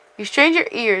move. You strained your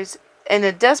ears in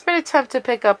a desperate attempt to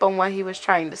pick up on what he was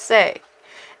trying to say,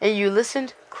 and you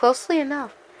listened closely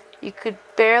enough. You could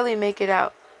barely make it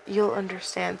out. You'll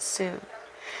understand soon.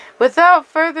 Without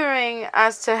furthering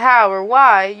as to how or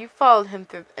why, you followed him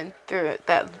through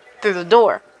the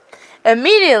door.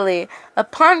 Immediately,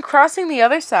 upon crossing the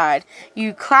other side,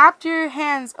 you clapped your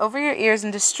hands over your ears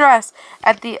in distress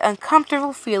at the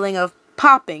uncomfortable feeling of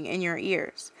popping in your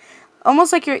ears,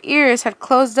 almost like your ears had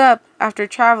closed up after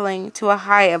traveling to a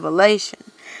high elevation,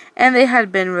 and they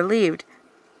had been relieved.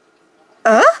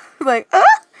 The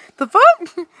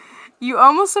fuck? You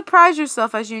almost surprised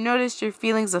yourself as you noticed your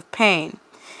feelings of pain,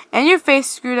 and your face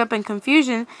screwed up in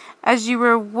confusion as you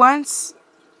were once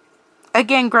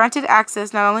again granted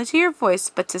access not only to your voice,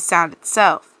 but to sound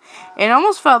itself. It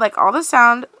almost felt like all the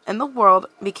sound in the world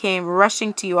became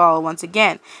rushing to you all once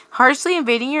again, harshly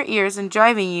invading your ears and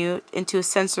driving you into a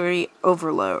sensory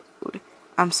overload.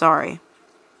 I'm sorry.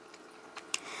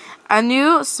 A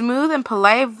new, smooth, and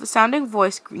polite-sounding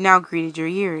voice now greeted your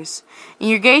ears, and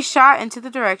your gaze shot into the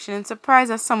direction in surprise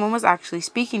as someone was actually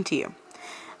speaking to you.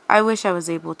 I wish I was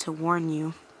able to warn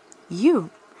you. You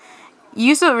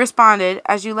responded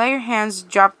as you let your hands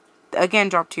drop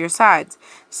to your sides,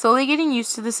 slowly getting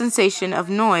used to the sensation of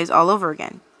noise all over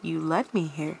again. You led me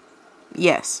here.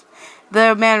 Yes.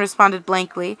 The man responded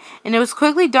blankly, and it was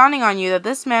quickly dawning on you that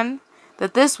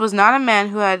this was not a man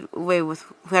who had a way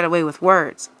with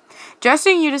words.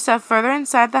 Gesturing you to step further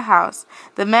inside the house,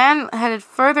 the man headed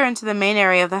further into the main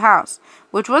area of the house,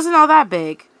 which wasn't all that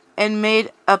big, and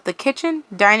made up the kitchen,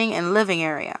 dining, and living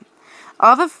area.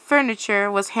 All the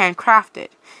furniture was handcrafted,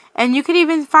 and you could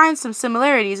even find some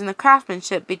similarities in the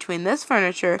craftsmanship between this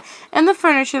furniture and the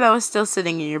furniture that was still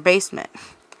sitting in your basement.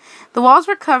 The walls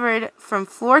were covered from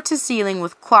floor to ceiling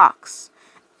with clocks.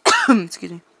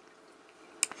 Excuse me.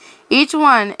 Each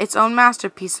one its own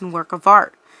masterpiece and work of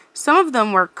art. Some of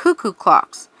them were cuckoo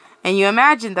clocks, and you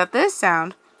imagined that this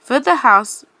sound filled the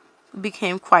house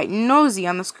became quite nosy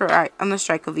on the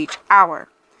strike of each hour.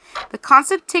 The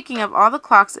constant ticking of all the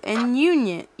clocks in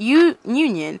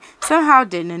union somehow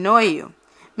didn't annoy you.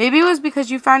 Maybe it was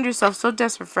because you found yourself so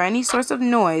desperate for any source of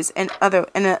noise in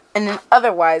an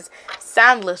otherwise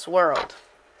soundless world.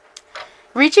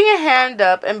 Reaching a hand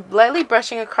up and lightly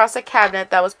brushing across a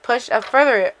cabinet that was pushed up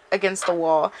further against the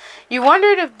wall, you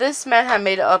wondered if this man had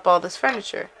made up all this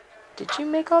furniture. Did you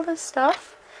make all this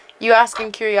stuff? You asked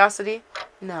in curiosity.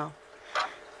 No.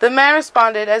 The man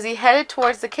responded as he headed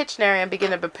towards the kitchen area and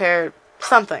began to prepare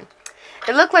something.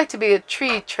 It looked like to be a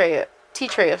tea tray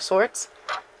of sorts.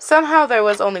 Somehow there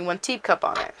was only one teacup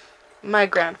on it. My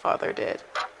grandfather did.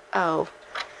 Oh.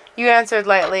 You answered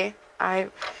lightly.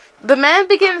 The man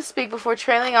began to speak before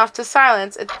trailing off to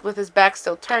silence with his back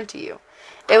still turned to you.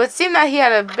 It would seem that he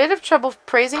had a bit of trouble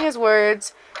praising his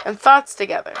words and thoughts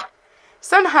together.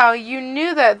 Somehow you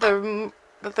knew that the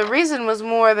reason was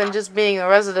more than just being a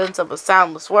resident of a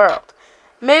soundless world.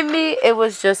 Maybe it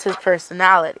was just his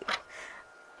personality.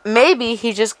 Maybe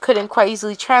he just couldn't quite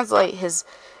easily translate his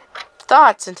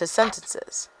thoughts into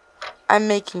sentences. I'm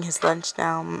making his lunch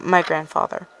now, my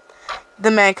grandfather.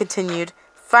 The man continued,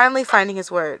 finally finding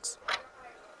his words.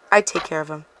 I take care of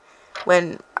him.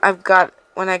 I've got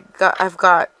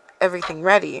everything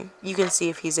ready. You can see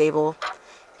if he's able.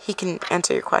 He can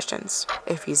answer your questions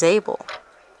if he's able.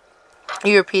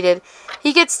 He repeated,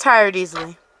 "He gets tired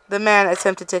easily." The man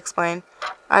attempted to explain,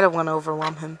 "I don't want to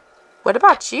overwhelm him." "What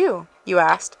about you?" you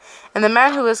asked. And the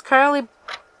man, who was currently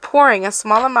pouring a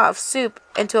small amount of soup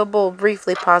into a bowl,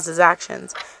 briefly paused his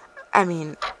actions.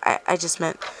 I just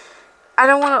meant, I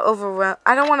don't want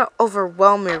to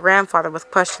overwhelm your grandfather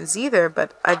with questions either,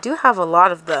 but I do have a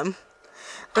lot of them."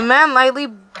 The man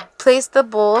lightly placed the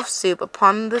bowl of soup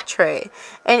upon the tray,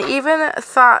 and even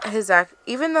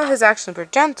though his actions were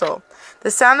gentle,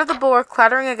 the sound of the bowl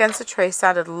clattering against the tray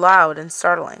sounded loud and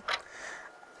startling.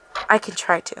 "I can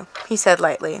try to," he said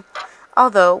lightly.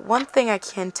 "Although, one thing I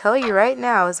can tell you right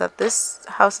now is that this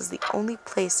house is the only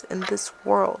place in this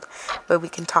world where we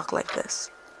can talk like this.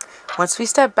 Once we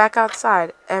step back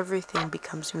outside, everything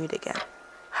becomes mute again."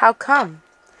 "How come?"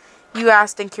 you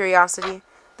asked in curiosity.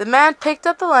 The man picked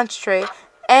up the lunch tray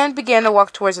and began to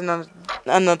walk towards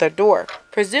another door,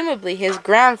 presumably his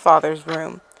grandfather's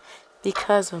room.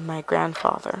 "Because of my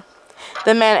grandfather,"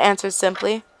 the man answered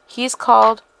simply. "He's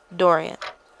called Dorian.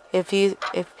 If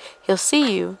he'll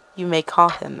see you, you may call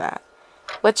him that."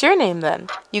 "What's your name, then?"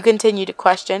 you continued to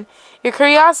question, your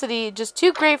curiosity just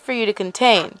too great for you to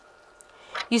contain.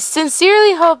 You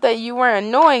sincerely hoped that you weren't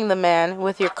annoying the man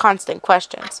with your constant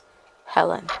questions.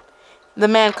 "Helen," the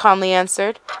man calmly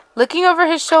answered, looking over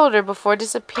his shoulder before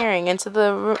disappearing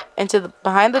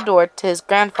behind the door to his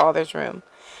grandfather's room.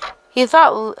 He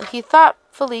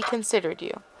thoughtfully considered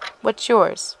you. "What's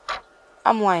yours?"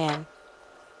 "I'm YN."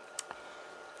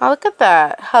 Now look at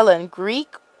that. Helen,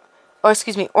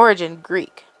 origin,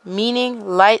 Greek,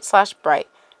 meaning light/bright.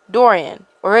 Dorian,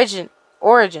 origin,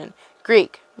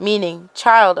 Greek, meaning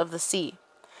child of the sea.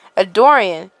 A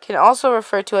Dorian can also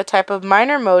refer to a type of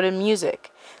minor mode in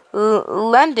music,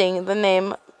 lending the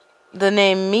name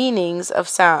meanings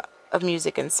of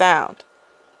music and sound.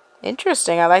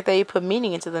 Interesting. I like that you put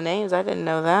meaning into the names. I didn't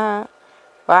know that.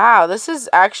 Wow, this is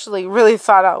actually really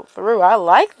thought out through. I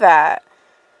like that.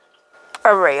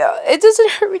 Alright, it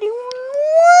doesn't hurt reading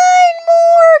one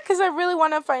more because I really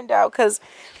want to find out. Because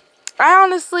I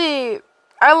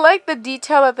like the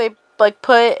detail that they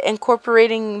put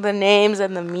incorporating the names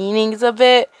and the meanings of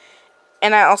it,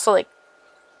 and I also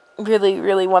really,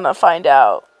 really want to find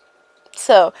out.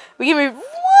 So we can read one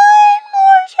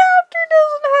more chapter.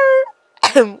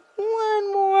 Doesn't hurt.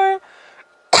 One more.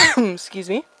 Excuse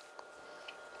me.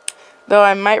 Though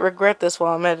I might regret this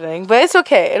while I'm editing, but it's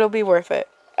okay. It'll be worth it.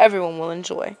 Everyone will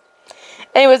enjoy.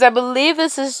 Anyways, I believe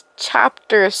this is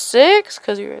chapter 6,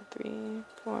 because you read 3,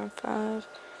 4, 5,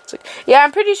 6. Yeah,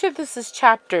 I'm pretty sure this is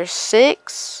chapter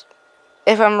 6.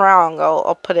 If I'm wrong,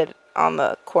 I'll put it on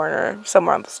the corner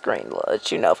somewhere on the screen to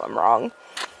let you know if I'm wrong.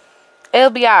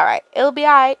 It'll be alright. It'll be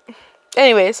alright.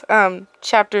 Anyways,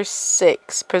 chapter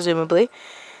 6, presumably.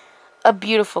 A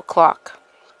beautiful clock.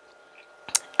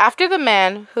 After the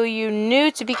man, who you knew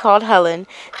to be called Helen,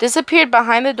 disappeared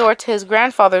behind the door to his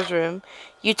grandfather's room,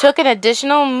 you took an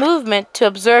additional movement to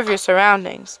observe your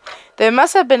surroundings. There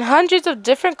must have been hundreds of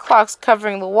different clocks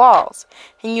covering the walls,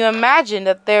 and you imagined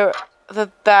that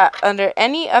under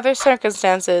any other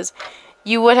circumstances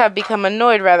you would have become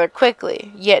annoyed rather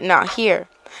quickly, yet not here.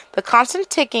 The constant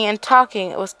ticking and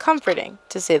talking was comforting,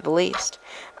 to say the least.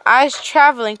 Eyes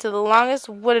traveling to the longest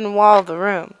wooden wall of the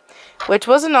room, which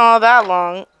wasn't all that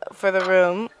long for the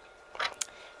room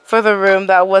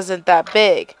that wasn't that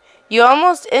big. You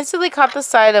almost instantly caught the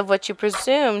sight of what you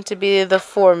presumed to be the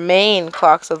 4 main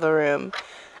clocks of the room.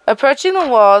 Approaching the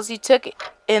walls, you took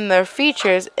in their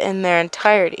features in their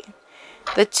entirety.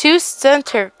 The two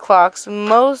center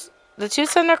most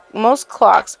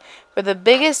clocks were the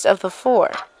biggest of the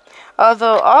 4,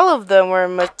 although all of them were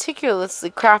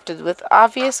meticulously crafted with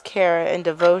obvious care and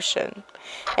devotion,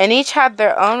 and each had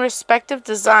their own respective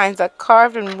designs that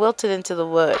carved and wilted into the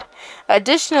wood.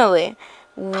 Additionally,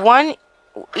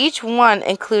 each one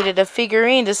included a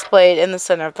figurine displayed in the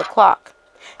center of the clock,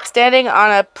 standing on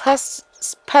a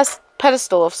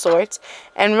pedestal of sorts,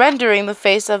 and rendering the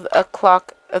face of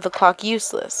the clock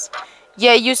useless.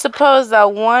 Yet you suppose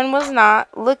that one was not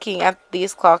looking at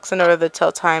these clocks in order to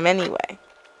tell time anyway.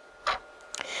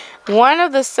 One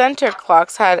of the center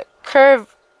clocks had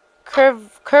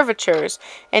curvatures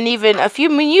and even a few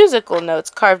musical notes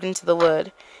carved into the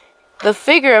wood. The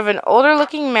figure of an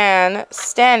older-looking man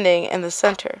standing in the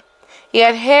center. He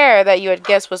had hair that you had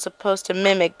guessed was supposed to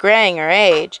mimic graying or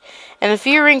age, and a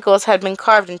few wrinkles had been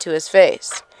carved into his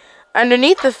face.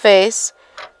 Underneath the face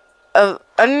of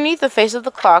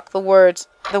the clock, the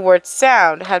word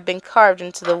sound had been carved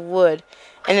into the wood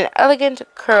in an elegant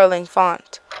curling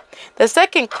font. The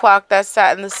second clock that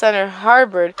sat in the center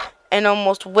harbored an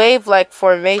almost wave-like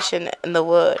formation in the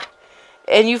wood,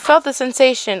 and you felt the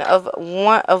sensation of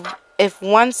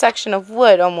one section of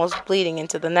wood almost bleeding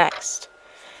into the next.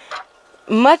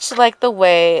 Much like the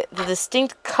way the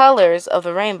distinct colors of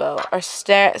the rainbow are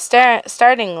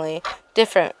startlingly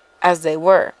different as they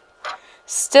were,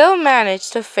 still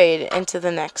managed to fade into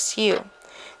the next hue.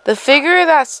 The figure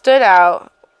that stood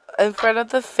out in front of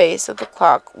the face of the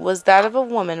clock was that of a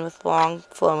woman with long,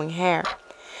 flowing hair.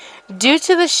 Due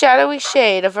to the shadowy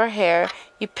shade of her hair,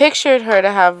 you pictured her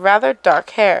to have rather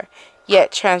dark hair,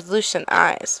 yet translucent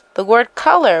eyes. The word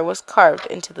color was carved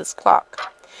into this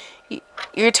clock.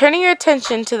 You're turning your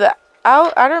attention to the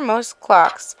outermost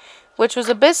clocks, which was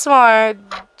a bit smaller,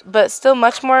 but still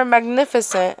much more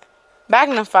magnified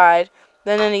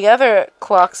than any other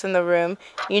clocks in the room.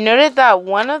 You noted that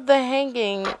one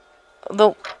hanging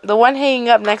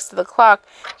up next to the clock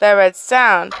that read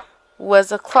sound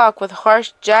was a clock with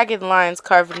harsh, jagged lines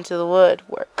carved into the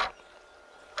woodwork.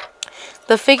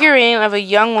 The figurine of a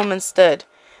young woman stood,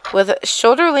 with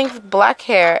shoulder-length black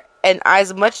hair and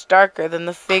eyes much darker than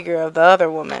the figure of the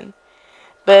other woman.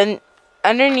 But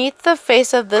underneath the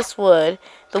face of this wood,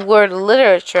 the word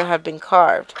literature had been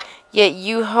carved, yet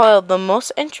you held the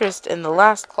most interest in the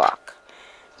last clock.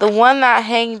 The one that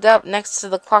hanged up next to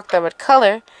the clock that read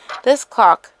color. This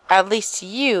clock, at least to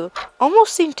you,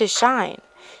 almost seemed to shine.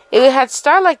 It had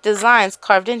star-like designs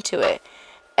carved into it,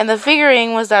 and the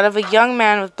figurine was that of a young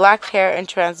man with black hair and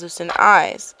translucent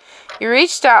eyes. You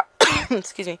reached out,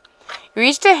 excuse me, you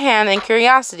reached a hand in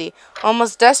curiosity,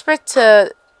 almost desperate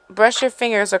to brush your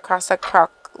fingers across the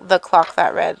clock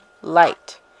that read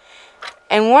light,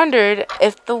 and wondered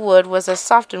if the wood was as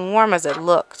soft and warm as it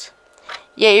looked.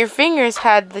 Yet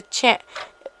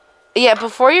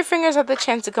before your fingers had the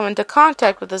chance to come into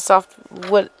contact with the soft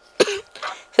wood,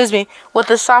 with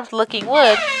the soft-looking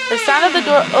wood, the sound of the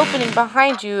door opening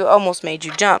behind you almost made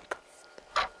you jump,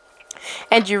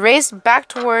 and you raced back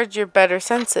towards your better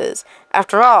senses.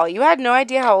 After all, you had no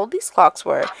idea how old these clocks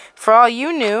were. For all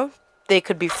you knew, they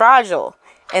could be fragile,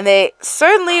 and they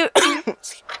certainly,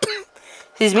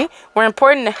 were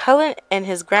important to Helen and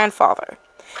his grandfather.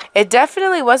 It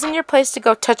definitely wasn't your place to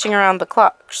go touching around the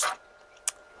clocks.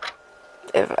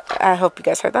 I hope you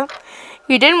guys heard that.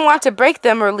 You didn't want to break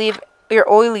them or leave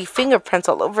your oily fingerprints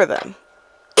all over them.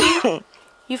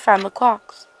 You found the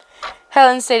clocks,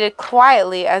 Helen stated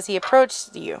quietly as he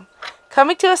approached you,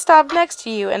 coming to a stop next to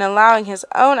you and allowing his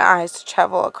own eyes to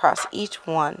travel across each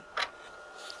one.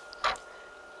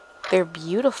 They're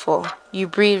beautiful, you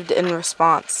breathed in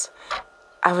response.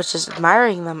 I was just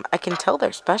admiring them. I can tell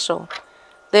they're special.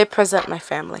 They present my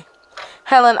family.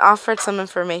 Helen offered some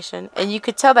information, and you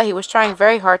could tell that he was trying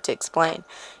very hard to explain,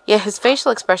 yet his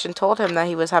facial expression told him that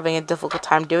he was having a difficult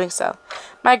time doing so.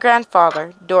 My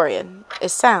grandfather, Dorian,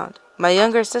 is sound. My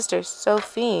younger sister,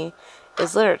 Sophie,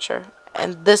 is literature,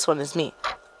 and this one is me.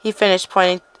 He finished,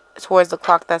 pointing towards the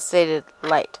clock that stated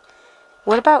light.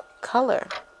 What about color?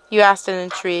 You asked in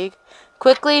intrigue,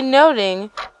 quickly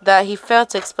noting that he failed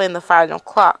to explain the final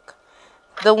clock,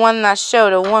 the one that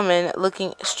showed a woman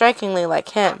looking strikingly like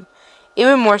him,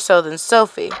 even more so than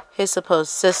Sophie, his supposed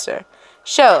sister.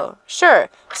 Sure,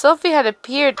 Sophie had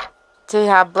appeared to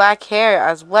have black hair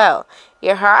as well,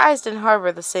 yet her eyes didn't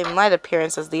harbor the same light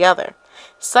appearance as the other,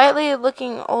 slightly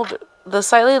older-looking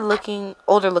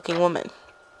woman.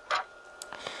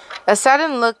 A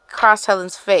sudden look crossed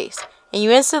Helen's face, and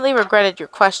you instantly regretted your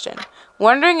question,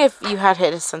 wondering if you had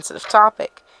hit a sensitive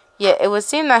topic. Yet it would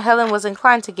seem that Helen was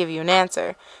inclined to give you an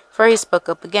answer, for he spoke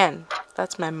up again.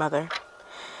 That's my mother.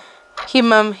 He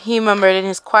murmured in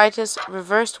his quietest,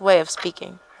 reversed way of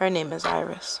speaking. Her name is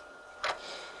Iris.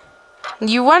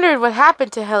 You wondered what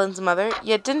happened to Helen's mother,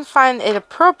 yet didn't find it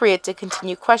appropriate to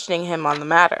continue questioning him on the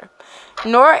matter.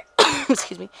 Nor,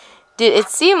 did it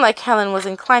seem like Helen was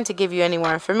inclined to give you any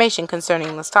more information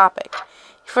concerning this topic,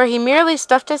 for he merely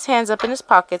stuffed his hands up in his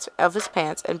pockets of his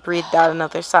pants and breathed out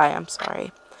another sigh. I'm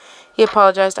sorry. He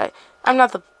apologized. I'm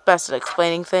not the best at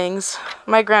explaining things.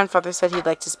 My grandfather said he'd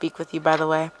like to speak with you, by the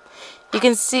way. You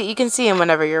can see him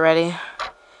whenever you're ready.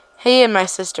 He and my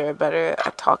sister are better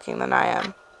at talking than I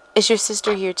am. Is your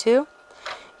sister here too?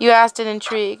 You asked in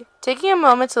intrigue, taking a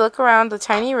moment to look around the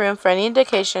tiny room for any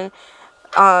indication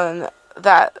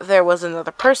that there was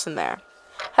another person there.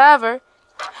 However,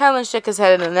 Helen shook his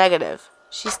head in the negative.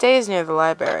 She stays near the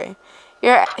library.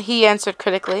 He answered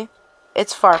critically.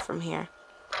 It's far from here.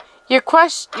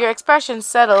 Your expression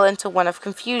settled into one of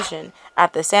confusion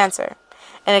at this answer,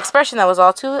 an expression that was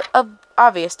all too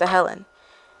obvious to Helen.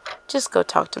 Just go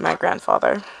talk to my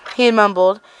grandfather, he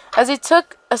mumbled as he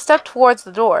took a step towards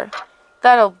the door.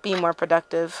 That'll be more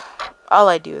productive. All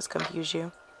I do is confuse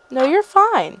you. No, you're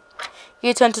fine. He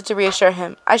attempted to reassure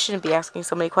him. I shouldn't be asking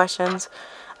so many questions.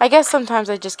 I guess sometimes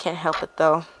I just can't help it,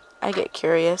 though. I get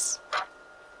curious.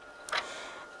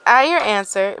 At your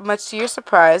answer, much to your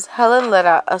surprise, Helen let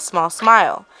out a small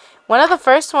smile. One of the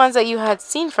first ones that you had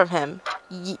seen from him,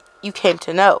 you came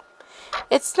to know.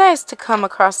 It's nice to come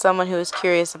across someone who is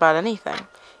curious about anything.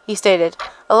 He stated,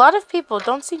 a lot of people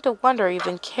don't seem to wonder or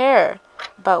even care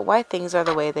about why things are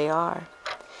the way they are.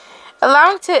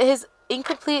 Allowing his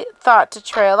incomplete thought to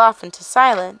trail off into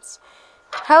silence,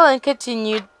 Helen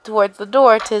continued towards the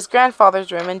door to his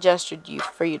grandfather's room and gestured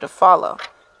for you to follow.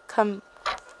 Come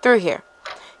through here,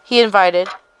 he invited,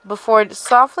 before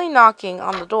softly knocking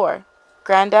on the door.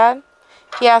 Granddad?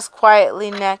 He asked quietly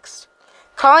next,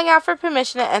 calling out for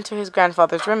permission to enter his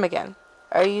grandfather's room again.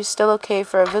 Are you still okay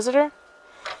for a visitor?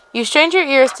 You strained your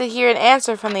ears to hear an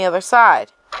answer from the other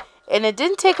side, and it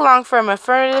didn't take long for an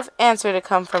affirmative answer to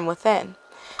come from within.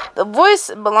 The voice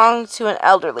belonged to an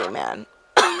elderly man.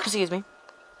 Excuse me.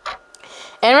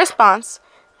 In response,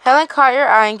 Helen caught your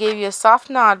eye and gave you a soft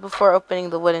nod before opening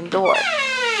the wooden door.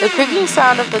 The creaking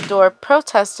sound of the door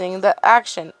protesting the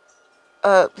action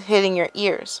hitting your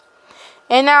ears.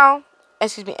 And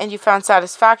you found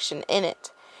satisfaction in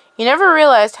it. You never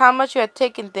realized how much you had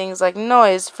taken things like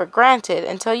noise for granted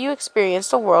until you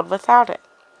experienced a world without it.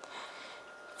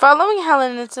 Following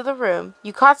Helen into the room,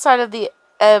 you caught sight of the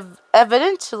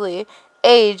evidently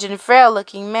aged and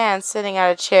frail-looking man sitting in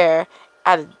a chair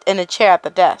at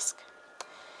the desk.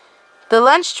 The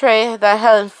lunch tray that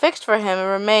Helen fixed for him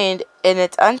remained in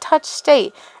its untouched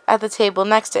state at the table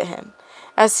next to him,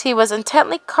 as he was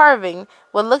intently carving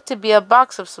what looked to be a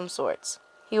box of some sorts.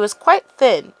 He was quite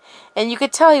thin, and you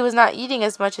could tell he was not eating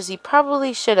as much as he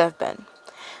probably should have been.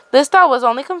 This thought was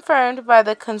only confirmed by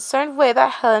the concerned way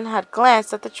that Helen had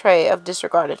glanced at the tray of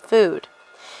disregarded food,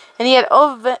 and he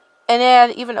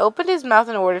had even opened his mouth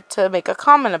in order to make a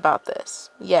comment about this.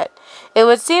 Yet, it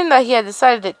would seem that he had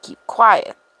decided to keep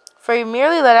quiet, for he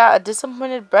merely let out a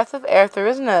disappointed breath of air through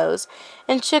his nose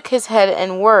and shook his head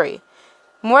in worry.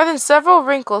 More than several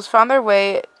wrinkles found their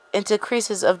way into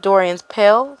creases of Dorian's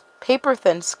pale,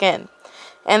 paper-thin skin,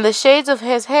 and the shades of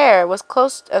his hair was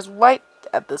close as white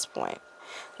at this point.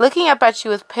 Looking up at you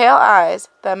with pale eyes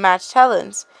that matched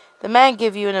Helen's, the man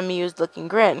gave you an amused-looking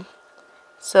grin.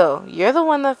 So, you're the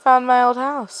one that found my old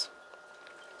house?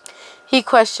 He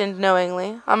questioned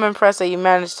knowingly. I'm impressed that you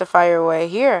managed to find your way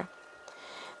here.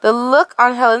 The look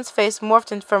on Helen's face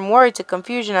morphed from worry to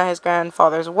confusion at his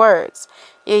grandfather's words,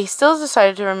 yet he still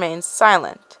decided to remain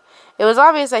silent. It was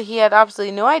obvious that he had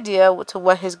absolutely no idea to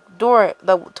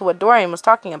what Dorian was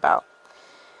talking about.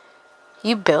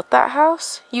 You built that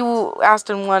house? You asked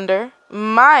in wonder,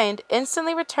 mind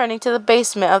instantly returning to the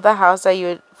basement of the house that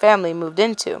your family moved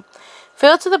into,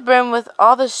 filled to the brim with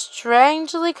all the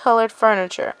strangely colored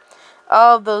furniture,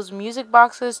 all of those music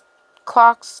boxes,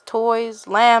 clocks, toys,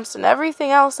 lamps, and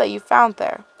everything else that you found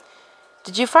there.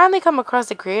 Did you finally come across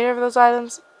the creator of those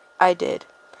items? I did.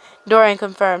 Dorian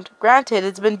confirmed. Granted,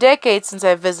 it's been decades since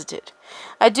I visited.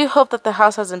 I do hope that the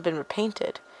house hasn't been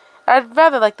repainted. I'd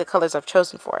rather like the colors I've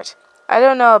chosen for it. I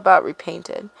don't know about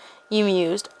repainted, you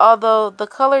mused, although the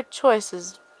color choice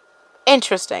is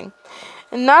interesting.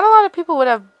 Not a lot of people would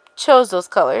have chose those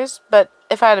colors, but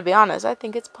if I had to be honest, I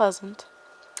think it's pleasant.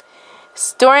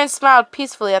 Dorian smiled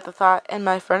peacefully at the thought. And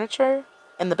my furniture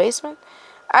in the basement?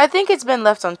 I think it's been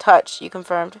left untouched, you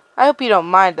confirmed. I hope you don't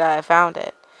mind that I found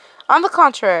it. On the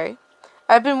contrary,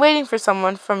 I've been waiting for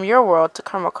someone from your world to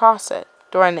come across it,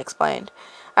 Dorian explained.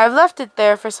 I've left it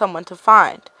there for someone to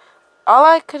find. All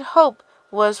I could hope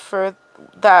was for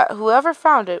that whoever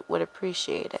found it would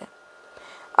appreciate it.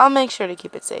 I'll make sure to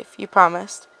keep it safe, you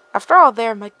promised. After all,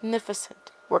 they're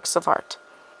magnificent works of art.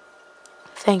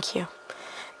 Thank you.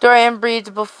 Dorian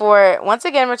breathed before once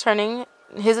again returning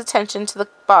his attention to the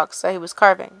box that he was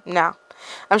carving. Now,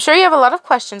 I'm sure you have a lot of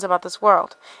questions about this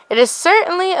world. It is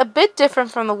certainly a bit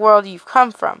different from the world you've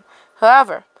come from.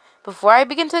 However, before I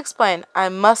begin to explain, I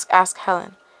must ask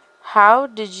Helen, how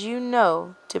did you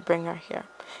know to bring her here?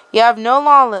 You have no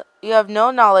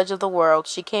knowledge of the world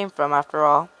she came from, after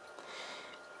all.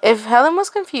 If Helen was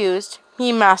confused,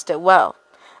 he masked it well.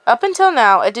 Up until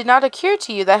now, it did not occur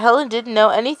to you that Helen didn't know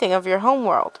anything of your home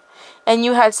world, and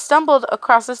you had stumbled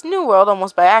across this new world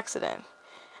almost by accident.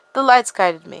 The lights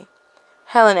guided me,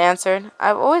 Helen answered.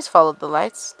 I've always followed the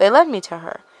lights. They led me to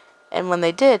her, and when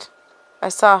they did, I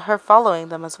saw her following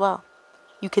them as well.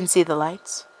 You can see the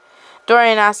lights?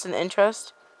 Dorian asked in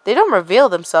interest. They don't reveal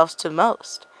themselves to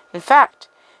most. In fact,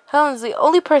 Helen's the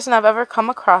only person I've ever come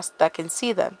across that can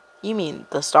see them. You mean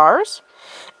the stars?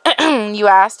 You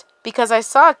asked. Because I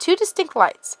saw two distinct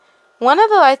lights. One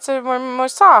of the lights were more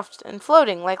soft and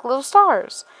floating like little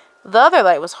stars. The other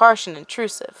light was harsh and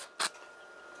intrusive.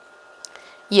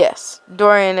 Yes,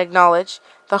 Dorian acknowledged.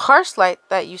 The harsh light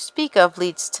that you speak of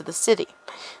leads to the city.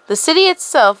 The city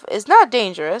itself is not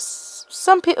dangerous.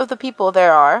 Some of the people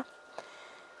there are.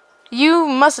 You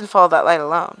mustn't follow that light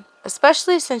alone,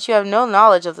 especially since you have no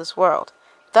knowledge of this world.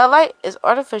 That light is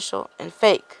artificial and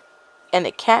fake, and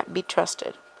it can't be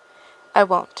trusted. I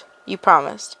won't, you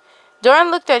promised.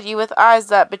 Dorian looked at you with eyes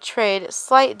that betrayed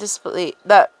slight disbelief.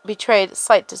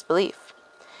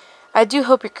 I do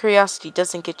hope your curiosity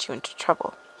doesn't get you into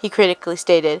trouble, he critically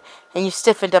stated, and you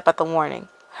stiffened up at the warning.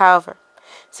 However,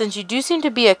 since you do seem to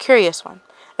be a curious one,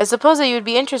 I suppose that you would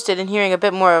be interested in hearing a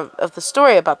bit more of the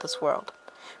story about this world.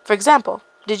 For example,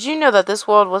 did you know that this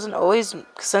world wasn't always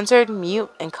censored,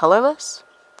 mute, and colorless?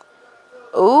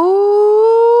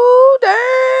 Ooh,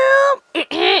 damn!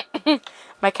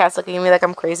 My cat's looking at me like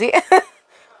I'm crazy.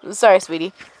 Sorry,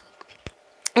 sweetie.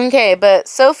 Okay, but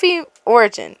Sophie,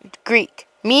 origin, Greek,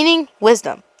 meaning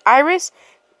wisdom. Iris,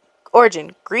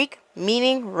 origin, Greek,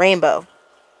 meaning rainbow.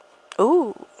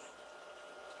 Ooh.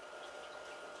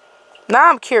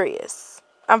 Now I'm curious.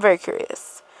 I'm very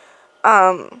curious.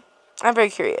 Now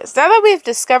that we've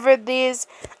discovered these,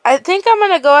 I think I'm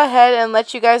going to go ahead and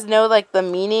let you guys know, like, the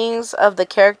meanings of the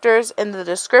characters in the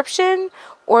description,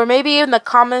 or maybe in the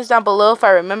comments down below if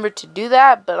I remember to do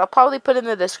that, but I'll probably put in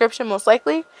the description most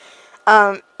likely.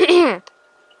 So you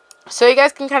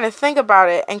guys can kind of think about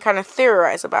it and kind of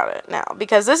theorize about it now,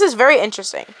 because this is very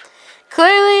interesting.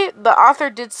 Clearly, the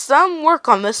author did some work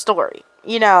on this story.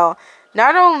 You know,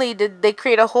 not only did they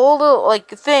create a whole little, like,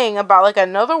 thing about, like,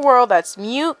 another world that's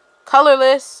mute,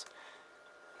 colorless,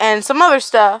 and some other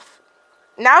stuff.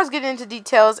 Now it's getting into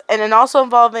details, and then also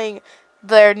involving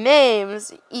their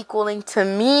names equaling to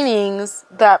meanings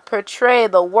that portray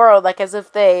the world, like as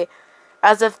if the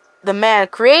man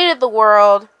created the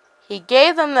world, he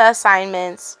gave them the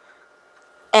assignments,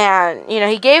 and, you know,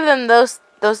 he gave them those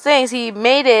things. He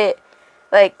made it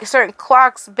like certain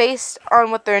clocks based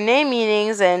on what their name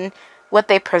meanings and what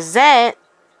they present,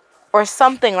 or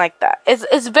something like that.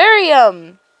 It's very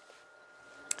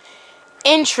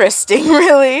interesting,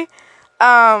 really.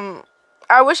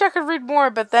 I wish I could read more,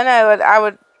 but then I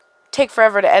would take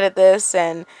forever to edit this,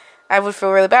 and I would feel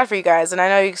really bad for you guys. And I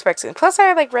know you expect it. Plus,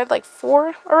 I read like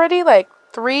 4 already, like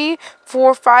 3,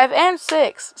 4, 5, and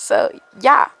 6. So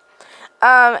yeah.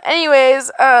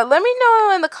 Anyways, let me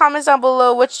know in the comments down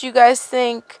below what you guys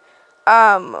think.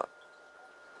 Honestly,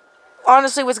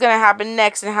 what's gonna happen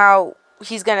next, and how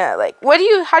he's gonna, like,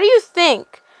 how do you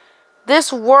think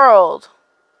this world,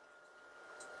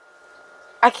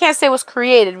 I can't say was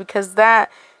created, because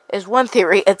that is one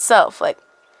theory itself, like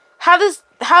how this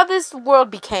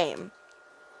world became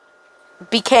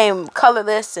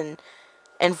colorless and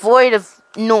void of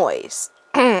noise,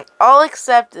 all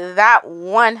except that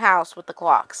one house with the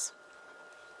clocks.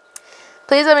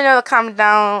 Please let me know in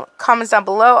the comments down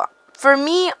below. For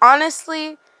me,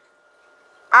 honestly,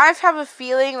 I have a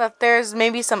feeling that there's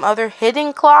maybe some other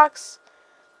hidden clocks,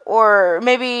 or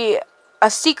maybe a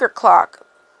secret clock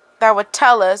that would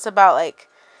tell us about, like,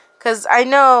 because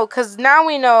now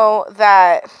we know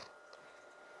that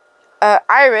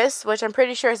Iris, which I'm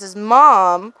pretty sure is his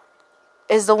mom,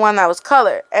 is the one that was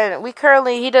colored, and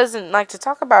he doesn't like to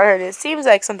talk about her, and it seems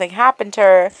like something happened to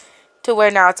her to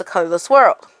where now it's a colorless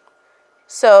world.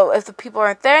 So if the people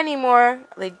aren't there anymore,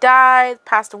 they died,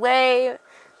 passed away,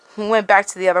 went back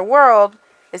to the other world,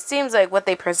 it seems like what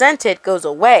they presented goes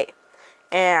away,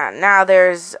 and now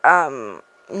there's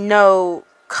no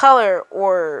color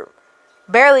or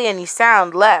barely any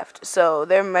sound left. So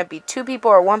there might be 2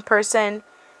 people or 1 person,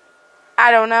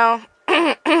 I don't know.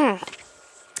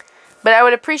 But I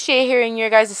would appreciate hearing your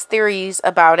guys' theories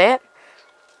about it,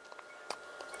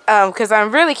 because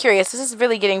I'm really curious. This is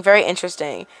really getting very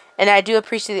interesting, and I do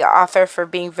appreciate the author for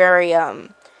being very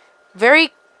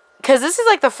because this is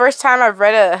like the first time I've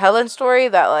read a Helen story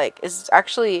that, like, is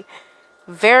actually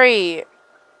very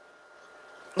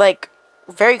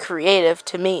creative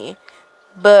to me.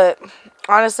 But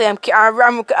honestly, I'm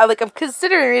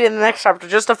considering reading the next chapter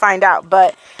just to find out,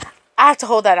 but I have to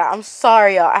hold that out. I'm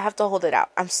sorry, y'all. I have to hold it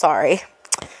out. I'm sorry.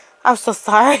 I'm so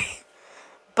sorry.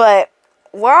 But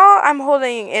while I'm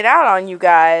holding it out on you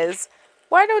guys,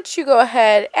 why don't you go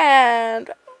ahead and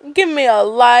give me a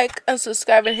like and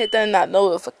subscribe and hit that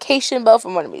notification bell for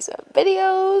more of these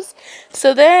videos,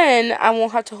 so then I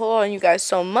won't have to hold on you guys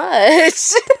so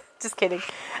much. Just kidding.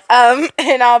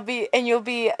 And you'll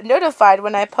be notified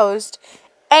when I post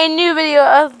a new video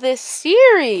of this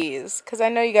series, because I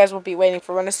know you guys will be waiting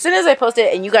for one as soon as I post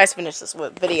it and you guys finish this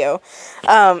video.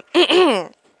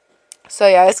 So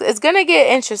yeah, it's gonna get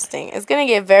interesting. It's gonna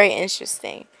get very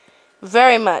interesting.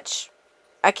 Very much.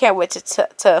 I can't wait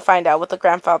to find out what the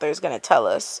grandfather is gonna tell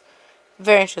us.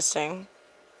 Very interesting.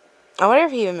 I wonder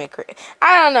if he even made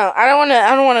I don't know. I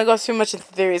don't wanna go too much into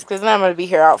theories because then I'm gonna be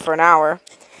here out for an hour.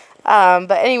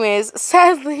 But anyways,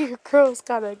 sadly your girl's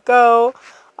gotta go.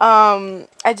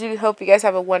 I do hope you guys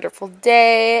have a wonderful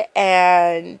day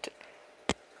and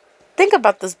think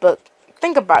about this book.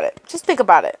 Think about it. Just think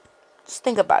about it. Just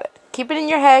think about it. Keep it in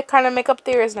your head, kind of make up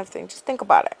theories and everything. Just think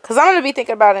about it. Because I'm going to be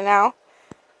thinking about it now.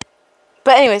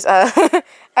 But anyways, I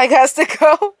got to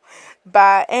go.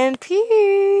 Bye and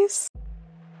peace.